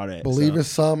address and all that. Believe in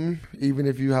something, even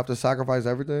if you have to sacrifice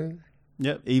everything.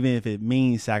 Yep, even if it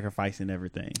means sacrificing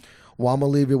everything. Well, I'm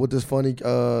gonna leave it with this funny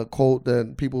quote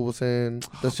that people were saying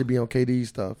that should be on KD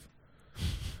stuff.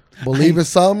 Believe in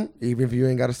something, even if you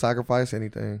ain't got to sacrifice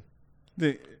anything.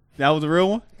 That was the real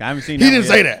one? I haven't seen that. He didn't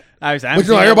say that. But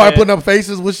you know, everybody putting up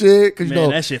faces with shit because you know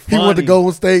that shit funny. He went to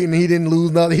Golden State and he didn't lose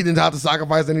nothing. He didn't have to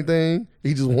sacrifice anything.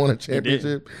 He just won a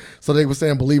championship. So they were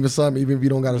saying believe in something even if you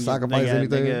don't got to sacrifice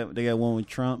anything. They got one with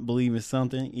Trump, believe in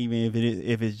something even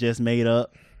if it's just made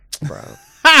up. Bro,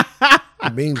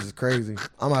 the memes is crazy.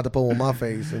 I'm gonna have to put one on my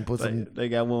face and put some. They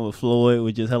got one with Floyd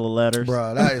with just hella letters.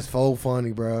 Bro, that is so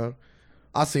funny, bro.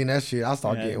 I seen that shit. I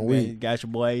start getting weak. Got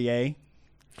your boy Ye.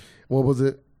 What was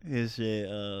it? His shit,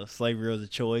 slavery was a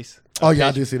choice. Oh yeah,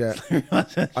 I did see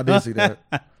that. I did see that.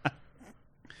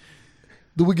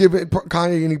 Do we give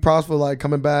Kanye any props for like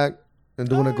coming back and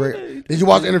doing a great? Did you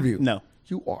watch the interview? No.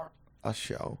 You are a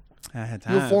show. I had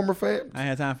time. You a former fan? I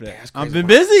had time for that. I've been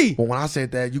busy. But when I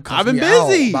said that, you I've been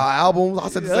busy. By albums, I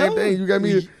said the same thing. You gave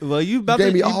me. You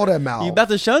gave me all that mouth. You about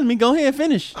to shun me? Go ahead and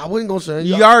finish. I wasn't gonna shun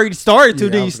you. You already started to.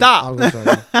 Then you stopped.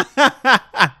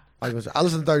 I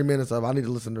listened to 30 minutes of it. I need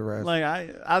to listen to the rest. Like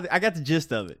I got the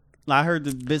gist of it. Like, I heard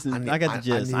the business. I got the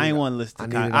gist. I ain't want to listen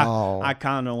to Kanye. I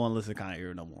kind of don't want to listen to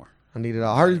Kanye no more. I need it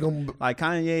all. I heard he's gonna like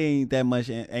Kanye ain't that much.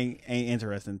 Ain't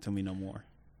interesting to me no more.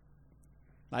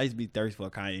 I used to be thirsty for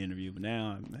a Kanye interview, but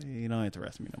now he don't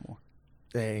interest me no more.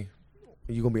 Hey,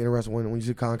 you gonna be interested when you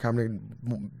see Colin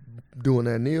Kaepernick doing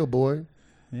that kneel, boy?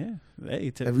 Yeah.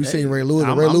 Hey, have you seen Ray Lewis?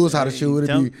 Ray Lewis had a shoe.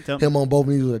 It'd be him on both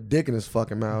knees with a dick in his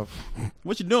fucking mouth.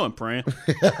 What you doing, Pran?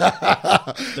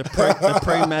 the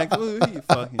Pray Max. You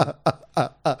fucking.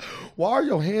 Why are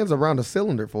your hands around the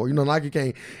cylinder for? You know, Nike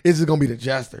can't. It's just gonna be the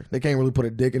jester. They can't really put a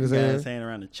dick in his hand. His hand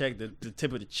around the check, the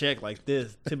tip of the check like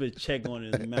this. Tip of the check going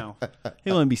in his mouth.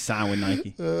 He wouldn't be signed with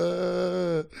Nike.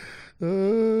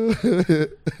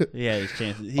 He had his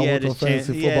chances. He had his chance.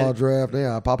 Football draft. They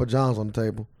had Papa John's on the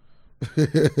table.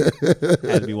 Had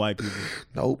to be white people.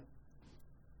 Nope.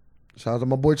 Shout out to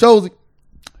my boy Chosey.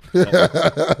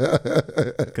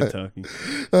 Kentucky.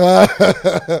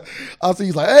 I see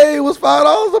he's like, hey, it was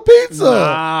 $5 a pizza.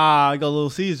 Nah, I got Little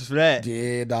Caesars for that.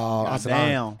 Yeah, dog. I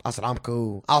said, I'm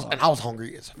cool. I was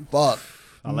hungry as fuck.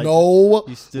 Like no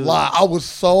lie. I was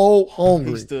so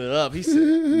hungry. He stood up. He said,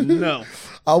 no.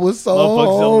 I was so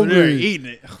hungry. Over there eating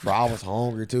it. Bro, I was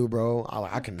hungry too, bro.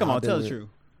 I cannot. Come on, tell the truth.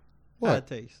 What? How'd it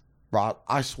taste? Bro,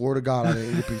 I swear to God, I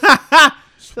didn't eat a pizza.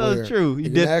 Tell the truth.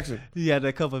 You had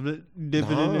that cup of dip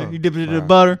it in there. You dip it in the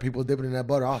butter. butter. People dipping in that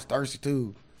butter. I was thirsty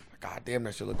too. God damn,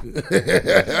 that shit look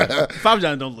good.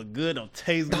 Parmesan don't look good, don't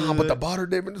taste good. Nah, but the butter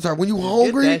dip. Sorry, when you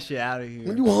hungry, get that shit out of here.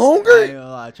 When you hungry, I ain't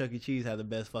gonna lie, Chuck E. Cheese had the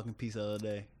best fucking pizza of the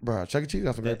day. Bro, Chuck E. Cheese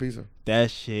got some great pizza.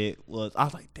 That shit was. I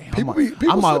was like, damn. People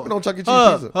slipping on Chuck E.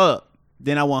 Cheese pizza.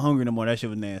 Then I wasn't hungry no more. That shit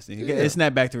was nasty. Yeah. It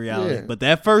snapped back to reality. Yeah. But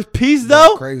that first piece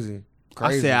though, crazy.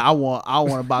 I said I want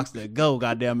a box to go.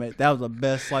 Goddamn it, that was the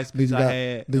best sliced pizza I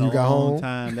had. Then you got home.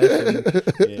 Time.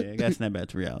 That shit, yeah, got snapped back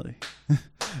to reality.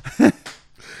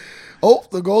 Oh,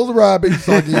 there goes the ride, baby.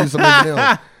 So I give you some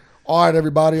eminem. All right,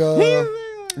 everybody.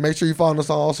 Make sure you follow us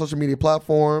on all social media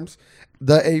platforms.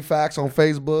 The AFAX on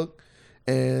Facebook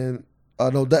and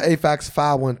the AFAX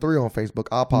 513 on Facebook.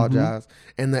 I apologize.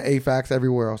 And the AFAX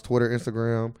everywhere else: Twitter,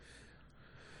 Instagram.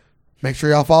 Make sure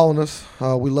y'all following us.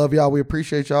 We love y'all. We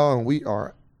appreciate y'all, and we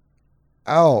are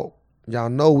out. Y'all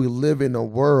know we live in a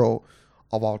world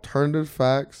of alternative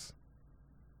facts,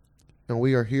 and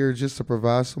we are here just to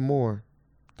provide some more.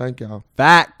 Thank y'all.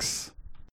 Facts.